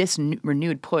even if this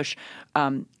renewed push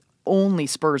only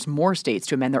spurs more states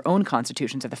to amend their own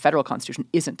constitutions if the federal constitution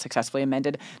isn't successfully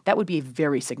amended, that would be a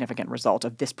very significant result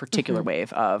of this particular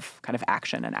wave of kind of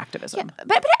action and activism. Yeah,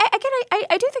 but again,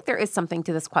 I do think there is something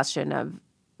to this question of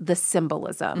the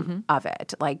symbolism of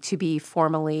it, like to be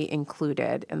formally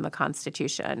included in the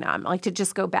Constitution. Like to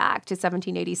just go back to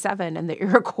 1787 and the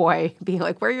Iroquois being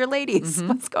like, where are your ladies?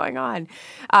 What's going on?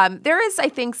 There is, I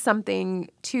think, something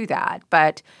to that.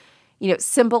 But,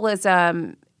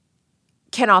 symbolism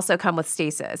can also come with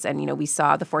stasis. And, we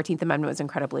saw the 14th Amendment was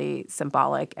incredibly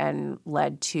symbolic and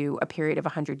led to a period of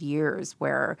 100 years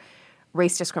where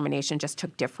race discrimination just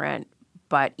took different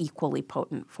but equally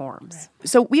potent forms. Right.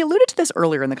 So we alluded to this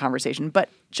earlier in the conversation, but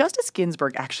Justice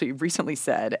Ginsburg actually recently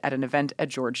said at an event at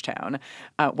Georgetown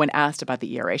when asked about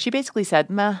the ERA, she basically said,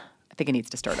 I think it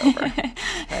needs to start over.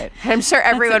 Right. I'm sure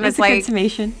everyone was like,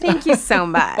 summation. Thank you so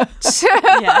much.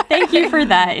 Yeah, thank you for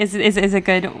that is a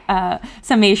good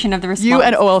summation of the response. You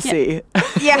and OLC.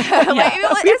 Yeah.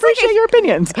 We appreciate your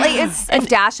opinions. It's a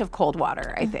dash of cold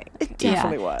water, I think. It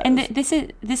definitely was. And this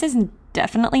is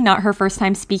definitely not her first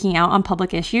time speaking out on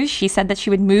public issues. She said that she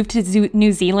would move to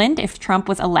New Zealand if Trump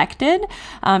was elected.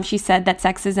 She said that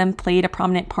sexism played a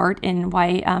prominent part in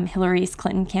why Hillary's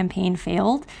Clinton campaign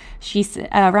failed.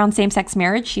 Around same-sex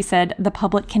marriage, she said the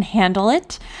public can handle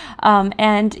it.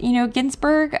 And,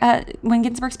 Ginsburg, when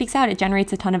Ginsburg speaks out, it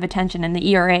generates a ton of attention. And the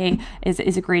ERA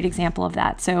is a great example of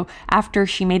that. So after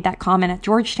she made that comment at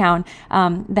Georgetown,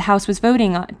 the House was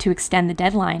voting to extend the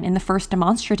deadline. And the first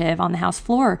demonstrative on the House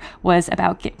floor was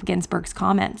about Ginsburg's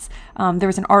comments. There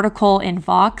was an article in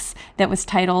Vox that was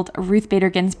titled, "Ruth Bader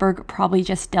Ginsburg probably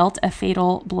just dealt a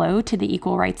fatal blow to the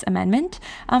Equal Rights Amendment,"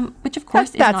 which of course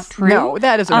is not true. No,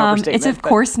 that is an overstatement. It's of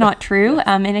course not true.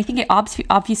 And I think it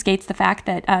obfuscates the fact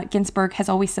that Ginsburg has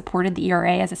always supported the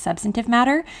ERA as a substantive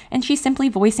matter, and she's simply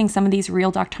voicing some of these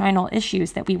real doctrinal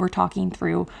issues that we were talking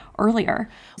through earlier.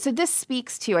 So this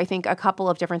speaks to, I think, a couple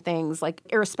of different things, like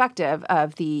irrespective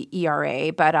of the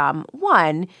ERA, but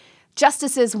one,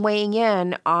 justices weighing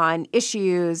in on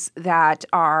issues that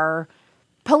are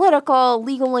political,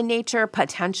 legal in nature,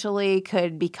 potentially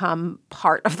could become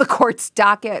part of the court's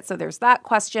docket. So there's that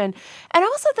question. And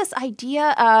also this idea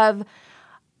of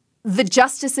the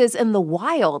justices in the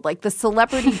wild, like the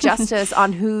celebrity justice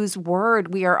on whose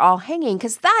word we are all hanging,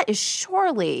 because that is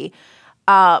surely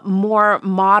a more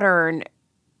modern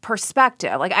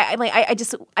perspective. Like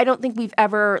I don't think we've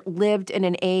ever lived in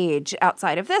an age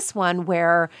outside of this one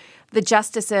where the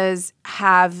justices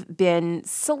have been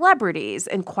celebrities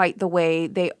in quite the way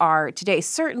they are today.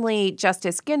 Certainly,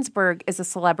 Justice Ginsburg is a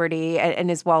celebrity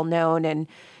and is well known and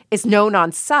is known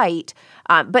on sight,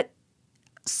 but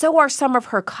so are some of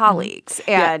her colleagues.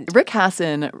 And Rick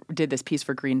Hasson did this piece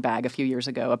for Greenbag a few years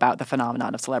ago about the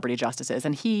phenomenon of celebrity justices.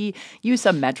 And he used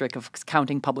some metric of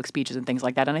counting public speeches and things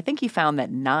like that. And I think he found that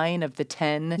 9 of the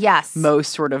 10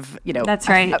 most sort of, that's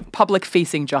right,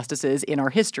 public-facing justices in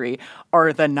our history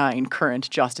are the 9 current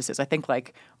justices. I think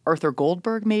Arthur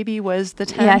Goldberg maybe was the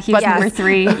 10th. Yeah, he's number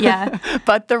 3. Yeah,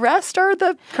 but the rest are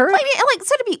the current.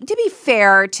 So to be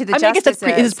fair to the justices,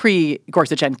 this is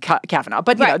pre-Gorsuch and Kavanaugh,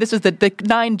 but this was the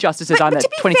 9 justices on the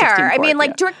 2016 fair,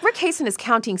 court. Rick Hasen is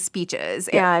counting speeches,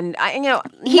 and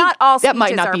not all speeches that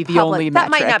might not be the only metric. That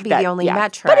might not be the only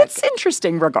metric, but it's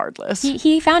interesting regardless.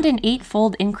 He found an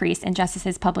 8-fold increase in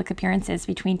justices' public appearances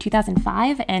between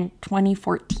 2005 and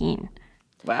 2014.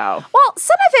 Wow. Well,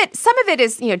 some of it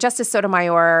is, Justice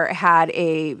Sotomayor had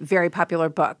a very popular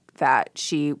book that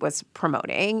she was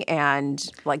promoting, and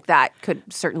that could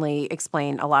certainly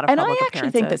explain a lot of public appearances. And I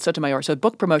actually think that Sotomayor, so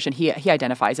book promotion, he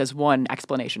identifies as one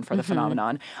explanation for the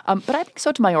phenomenon. But I think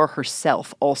Sotomayor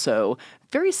herself also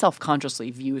very self-consciously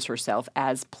views herself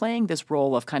as playing this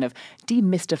role of kind of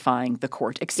demystifying the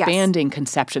court, expanding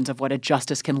conceptions of what a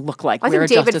justice can look like, where a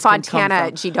justice can come from. I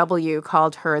think David Fontana, GW,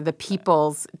 called her the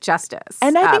people's justice.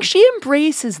 And I think she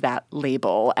embraces that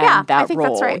label and that role,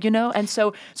 that's right. And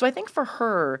so I think for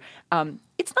her,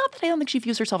 it's not that I don't think she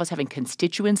views herself as having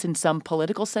constituents in some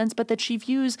political sense, but that she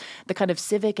views the kind of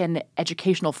civic and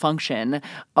educational function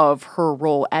of her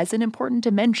role as an important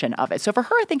dimension of it. So for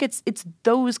her, I think it's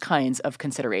those kinds of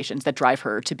considerations that drive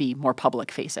her to be more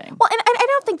public-facing. Well, and I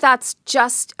don't think that's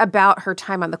just about her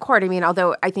time on the court.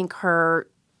 Although I think her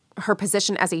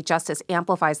position as a justice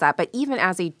amplifies that, but even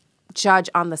as a judge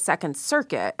on the Second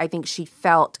Circuit, I think she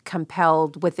felt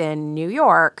compelled within New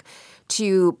York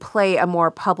to play a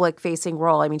more public-facing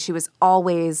role. She was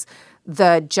always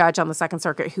the judge on the Second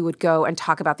Circuit who would go and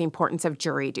talk about the importance of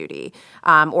jury duty,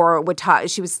 or would talk.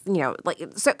 She was,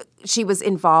 so she was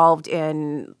involved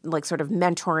in sort of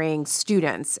mentoring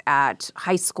students at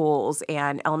high schools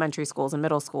and elementary schools and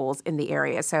middle schools in the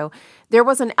area. So there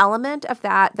was an element of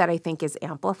that I think is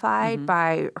amplified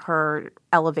by her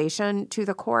elevation to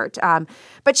the court.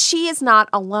 But she is not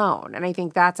alone, and I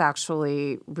think that's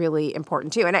actually really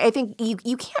important too. And I think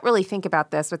you can't really think about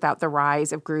this without the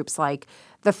rise of groups like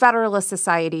the Federalist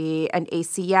Society and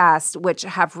ACS, which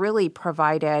have really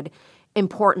provided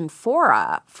important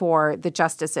fora for the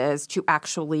justices to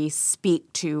actually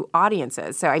speak to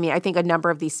audiences. So, I think a number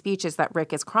of these speeches that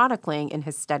Rick is chronicling in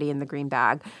his study in the Green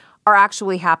Bag are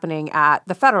actually happening at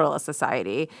the Federalist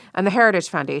Society and the Heritage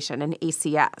Foundation and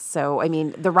ACS. So, I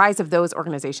mean, the rise of those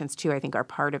organizations, too, I think are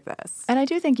part of this. And I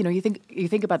do think, you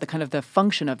think about the kind of the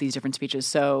function of these different speeches.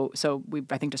 So we,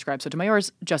 I think, described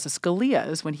Sotomayor's. Justice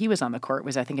Scalia's, when he was on the court,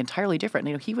 was, I think, entirely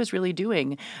different. He was really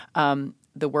doing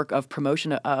the work of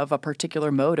promotion of a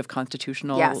particular mode of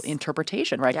constitutional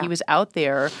interpretation, right? Yeah. He was out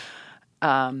there,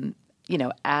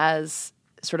 as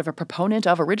sort of a proponent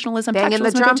of originalism. Banging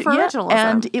the drum for originalism.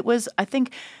 And it was, I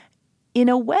think, in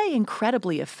a way,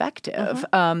 incredibly effective.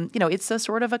 It's a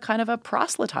sort of a kind of a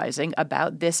proselytizing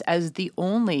about this as the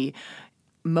only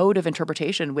mode of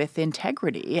interpretation with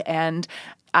integrity. And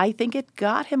I think it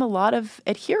got him a lot of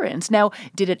adherents. Now,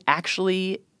 did it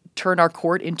actually turn our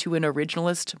court into an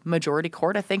originalist majority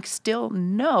court? I think still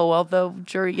no, although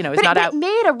jury, is not out. But it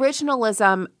made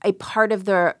originalism a part of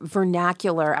the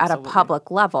vernacular at a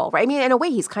public level, right? I mean, in a way,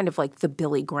 he's kind of like the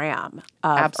Billy Graham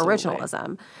of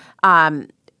originalism.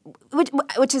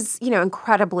 Which is,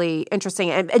 incredibly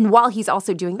interesting. And while he's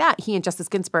also doing that, he and Justice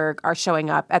Ginsburg are showing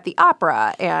up at the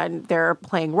opera and they're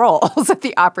playing roles at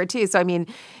the opera too. So, I mean,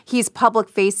 he's public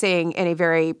facing in a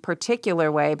very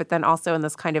particular way, but then also in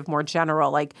this kind of more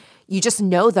general, like, you just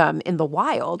know them in the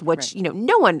wild, which,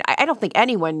 no one, I don't think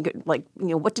anyone,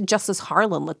 what did Justice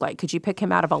Harlan look like? Could you pick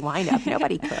him out of a lineup?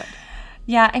 Nobody could.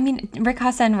 Yeah, I mean, Rick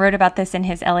Hasen wrote about this in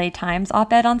his LA Times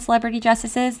op-ed on celebrity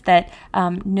justices, that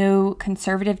no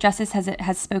conservative justice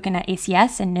has spoken at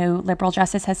ACS and no liberal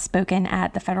justice has spoken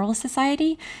at the Federalist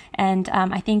Society. And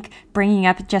I think bringing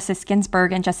up Justice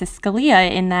Ginsburg and Justice Scalia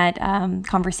in that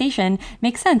conversation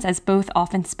makes sense, as both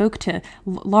often spoke to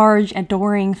large,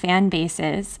 adoring fan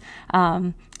bases,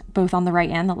 both on the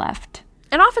right and the left.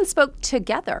 And often spoke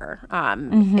together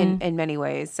in many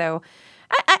ways. So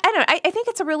I don't know. I think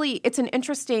it's an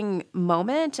interesting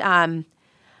moment. I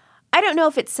don't know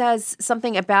if it says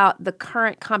something about the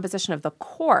current composition of the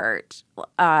court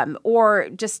or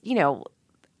just,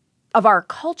 of our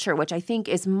culture, which I think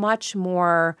is much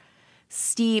more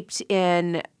steeped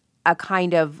in a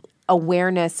kind of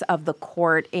awareness of the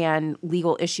court and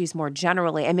legal issues more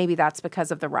generally. And maybe that's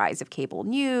because of the rise of cable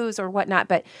news or whatnot.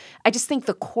 But I just think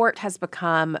the court has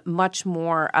become much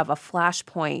more of a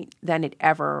flashpoint than it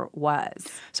ever was.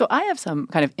 So I have some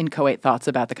kind of inchoate thoughts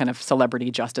about the kind of celebrity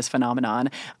justice phenomenon.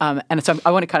 And so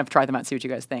I want to kind of try them out and see what you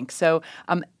guys think. So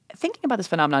thinking about this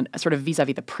phenomenon sort of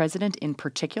vis-a-vis the president in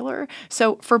particular.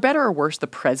 So for better or worse, the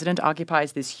president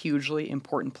occupies this hugely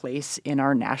important place in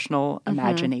our national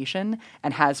imagination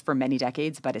and has for many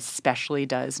decades, but especially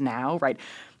does now, right?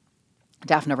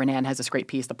 Daphne Renan has this great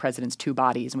piece, The President's Two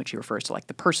Bodies, in which he refers to like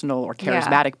the personal or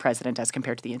charismatic president as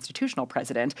compared to the institutional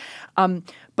president.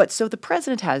 But so the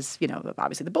president has,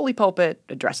 obviously the bully pulpit,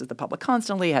 addresses the public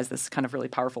constantly, has this kind of really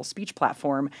powerful speech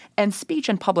platform. And speech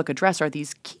and public address are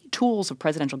these key tools of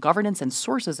presidential governance and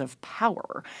sources of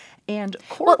power. And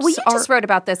courts you just wrote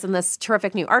about this in this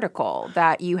terrific new article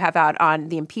that you have out on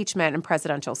the impeachment and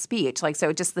presidential speech.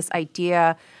 So just this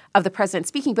idea of the president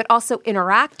speaking, but also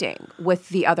interacting with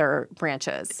the other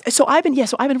branches. So I've been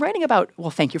writing about.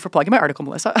 Well, thank you for plugging my article,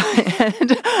 Melissa.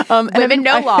 Women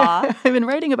know law. I've been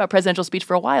writing about presidential speech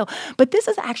for a while, but this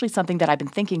is actually something that I've been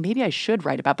thinking maybe I should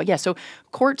write about. But yeah, so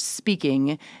courts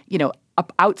speaking,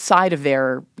 outside of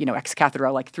their, ex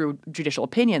cathedra, like through judicial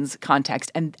opinions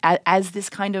context, and as this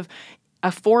kind of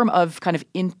a form of kind of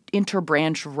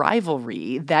interbranch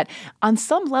rivalry that on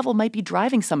some level might be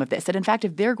driving some of this. That in fact,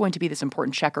 if they're going to be this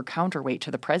important check or counterweight to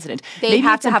the president, they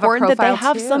have to have a profile that they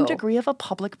have too. Some degree of a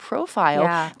public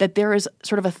profile, that there is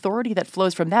sort of authority that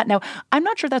flows from that. Now, I'm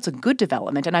not sure that's a good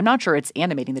development, and I'm not sure it's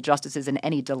animating the justices in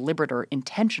any deliberate or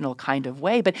intentional kind of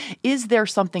way, but is there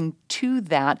something to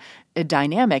that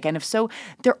dynamic? And if so,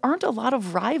 there aren't a lot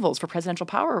of rivals for presidential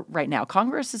power right now.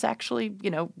 Congress is actually,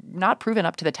 not proven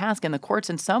up to the task, and the courts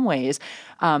in some ways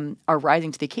are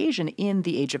rising to the occasion in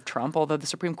the age of Trump, although the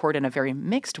Supreme Court in a very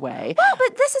mixed way. Well,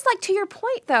 but this is to your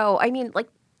point, though. I mean,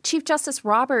 Chief Justice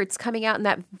Roberts coming out in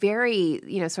that very,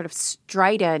 sort of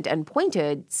strident and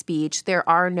pointed speech, there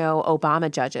are no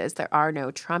Obama judges, there are no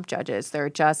Trump judges, they're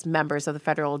just members of the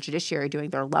federal judiciary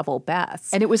doing their level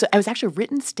best. And it was actually a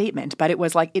written statement, but it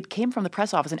was it came from the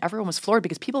press office and everyone was floored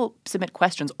because people submit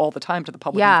questions all the time to the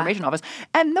Public Information Office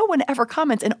and no one ever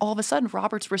comments. And all of a sudden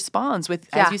Roberts responds with,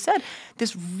 as you said,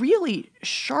 this really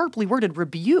sharply worded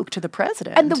rebuke to the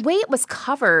president. And the way it was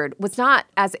covered was not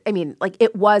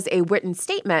it was a written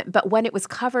statement. statement, but when it was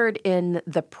covered in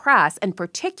the press, and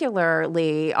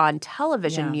particularly on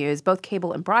television news, both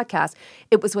cable and broadcast,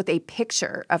 it was with a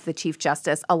picture of the Chief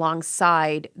Justice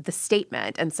alongside the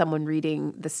statement and someone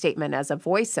reading the statement as a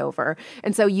voiceover.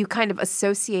 And so you kind of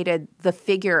associated the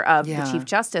figure of the Chief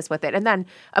Justice with it. And then,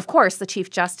 of course, the Chief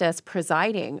Justice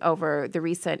presiding over the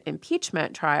recent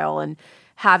impeachment trial and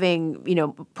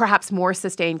having, perhaps more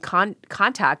sustained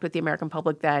contact with the American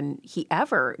public than he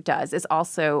ever does is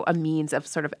also a means of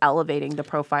sort of elevating the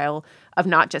profile of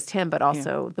not just him, but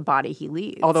also the body he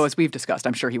leads. Although, as we've discussed,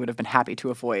 I'm sure he would have been happy to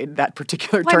avoid that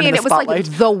particular turn in the it was spotlight.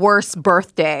 like the worst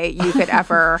birthday you could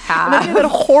ever have. And then he had a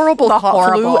horrible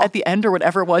flu at the end or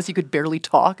whatever it was. He could barely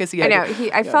talk as he had.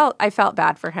 I know. I felt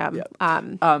bad for him.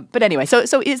 Yeah. But anyway, so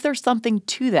is there something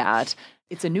to that?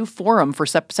 It's a new forum for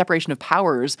separation of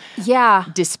powers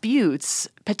disputes,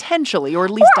 potentially, or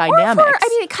at least dynamics.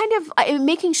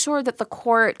 Making sure that the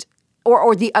court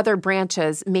or the other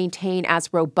branches maintain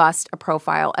as robust a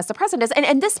profile as the president is.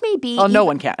 And this may be... Oh, no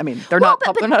one can. I mean, they're not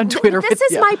on Twitter. This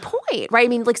is my point, right? I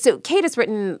mean, so Kate has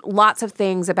written lots of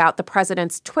things about the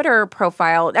president's Twitter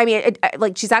profile. I mean,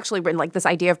 she's actually written this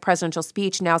idea of presidential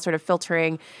speech now sort of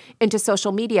filtering into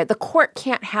social media. The court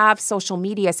can't have social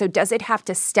media, so does it have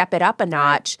to step it up a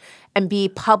notch and be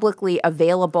publicly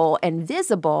available and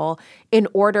visible in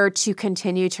order to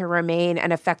continue to remain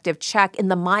an effective check in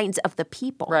the minds of the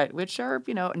people? Right, which are,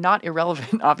 not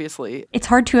irrelevant, obviously. It's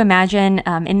hard to imagine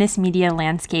in this media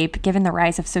landscape, given the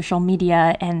rise of social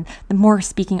media and the more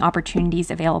speaking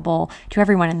opportunities available to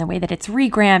everyone in the way that it's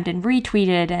regrammed and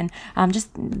retweeted and just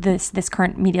this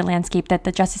current media landscape, that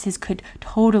the justices could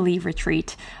totally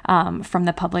retreat from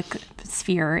the public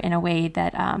sphere in a way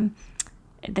that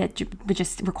would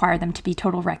just require them to be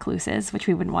total recluses, which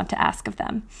we wouldn't want to ask of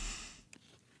them.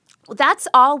 Well, that's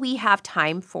all we have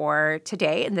time for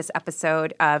today in this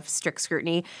episode of Strict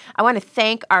Scrutiny. I want to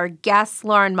thank our guest,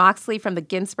 Lauren Moxley from the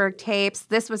Ginsburg tapes.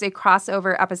 This was a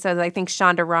crossover episode that I think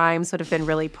Shonda Rhimes would have been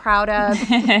really proud of.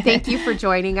 Thank you for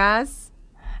joining us.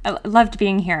 I loved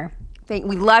being here. We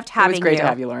loved having you. It was great to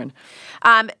have you, Lauren.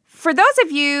 For those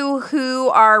of you who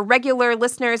are regular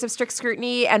listeners of Strict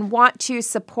Scrutiny and want to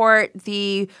support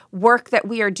the work that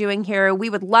we are doing here,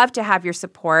 we would love to have your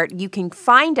support. You can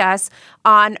find us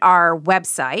on our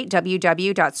website,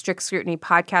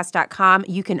 www.strictscrutinypodcast.com.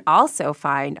 You can also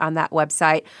find on that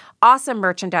website awesome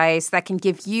merchandise that can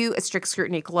give you a Strict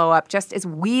Scrutiny glow up, just as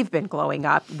we've been glowing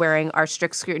up wearing our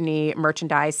Strict Scrutiny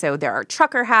merchandise. So there are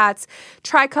trucker hats,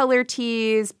 tricolor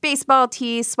tees, baseball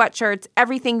tees, sweatshirts,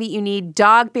 everything that you need,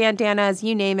 dog bandanas,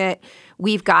 you name it.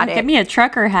 We've got it. Get me a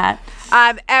trucker hat.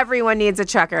 Everyone needs a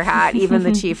trucker hat, even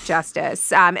the Chief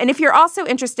Justice. And if you're also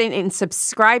interested in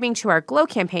subscribing to our Glow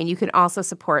campaign, you can also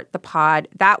support the pod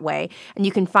that way. And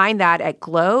you can find that at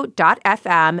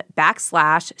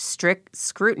glow.fm/Strict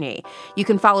Scrutiny. You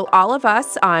can follow all of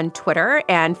us on Twitter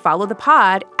and follow the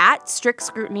pod at Strict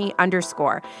Scrutiny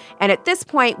 _. And at this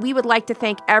point, we would like to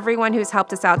thank everyone who's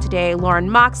helped us out today.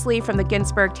 Lauren Moxley from the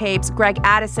Ginsburg tapes, Greg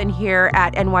Addison here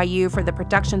at NYU for the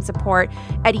production support,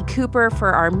 Eddie Cooper for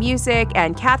our music,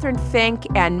 and Catherine Fink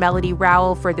and Melody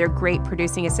Rowell for their great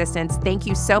producing assistance. Thank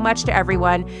you so much to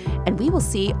everyone, and we will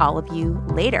see all of you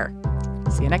later.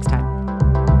 See you next time.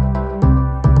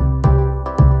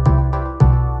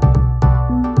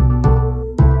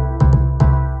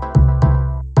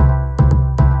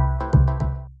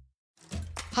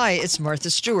 Hi, it's Martha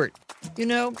Stewart.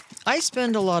 I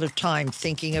spend a lot of time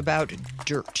thinking about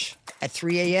dirt. At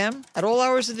 3 a.m., at all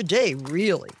hours of the day,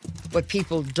 really. What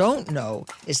people don't know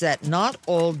is that not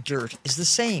all dirt is the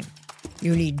same.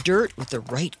 You need dirt with the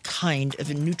right kind of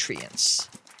nutrients.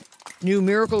 New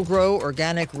Miracle-Gro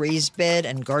organic raised bed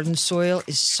and garden soil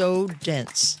is so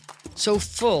dense, so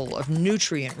full of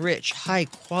nutrient-rich,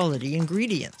 high-quality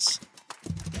ingredients.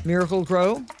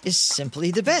 Miracle-Gro is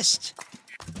simply the best.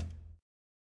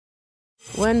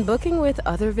 When booking with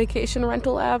other vacation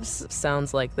rental apps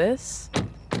sounds like this.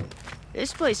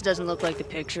 This place doesn't look like the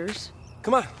pictures.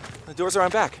 Come on, the doors are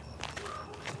on back.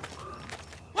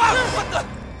 Wow, what the?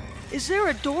 Is there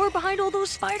a door behind all those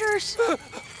spiders?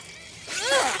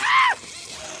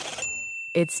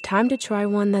 It's time to try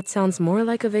one that sounds more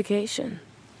like a vacation.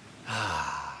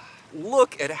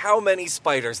 Look at how many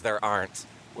spiders there aren't.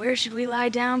 Where should we lie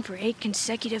down for 8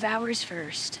 consecutive hours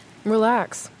first?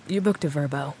 Relax. You booked a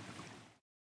Vrbo.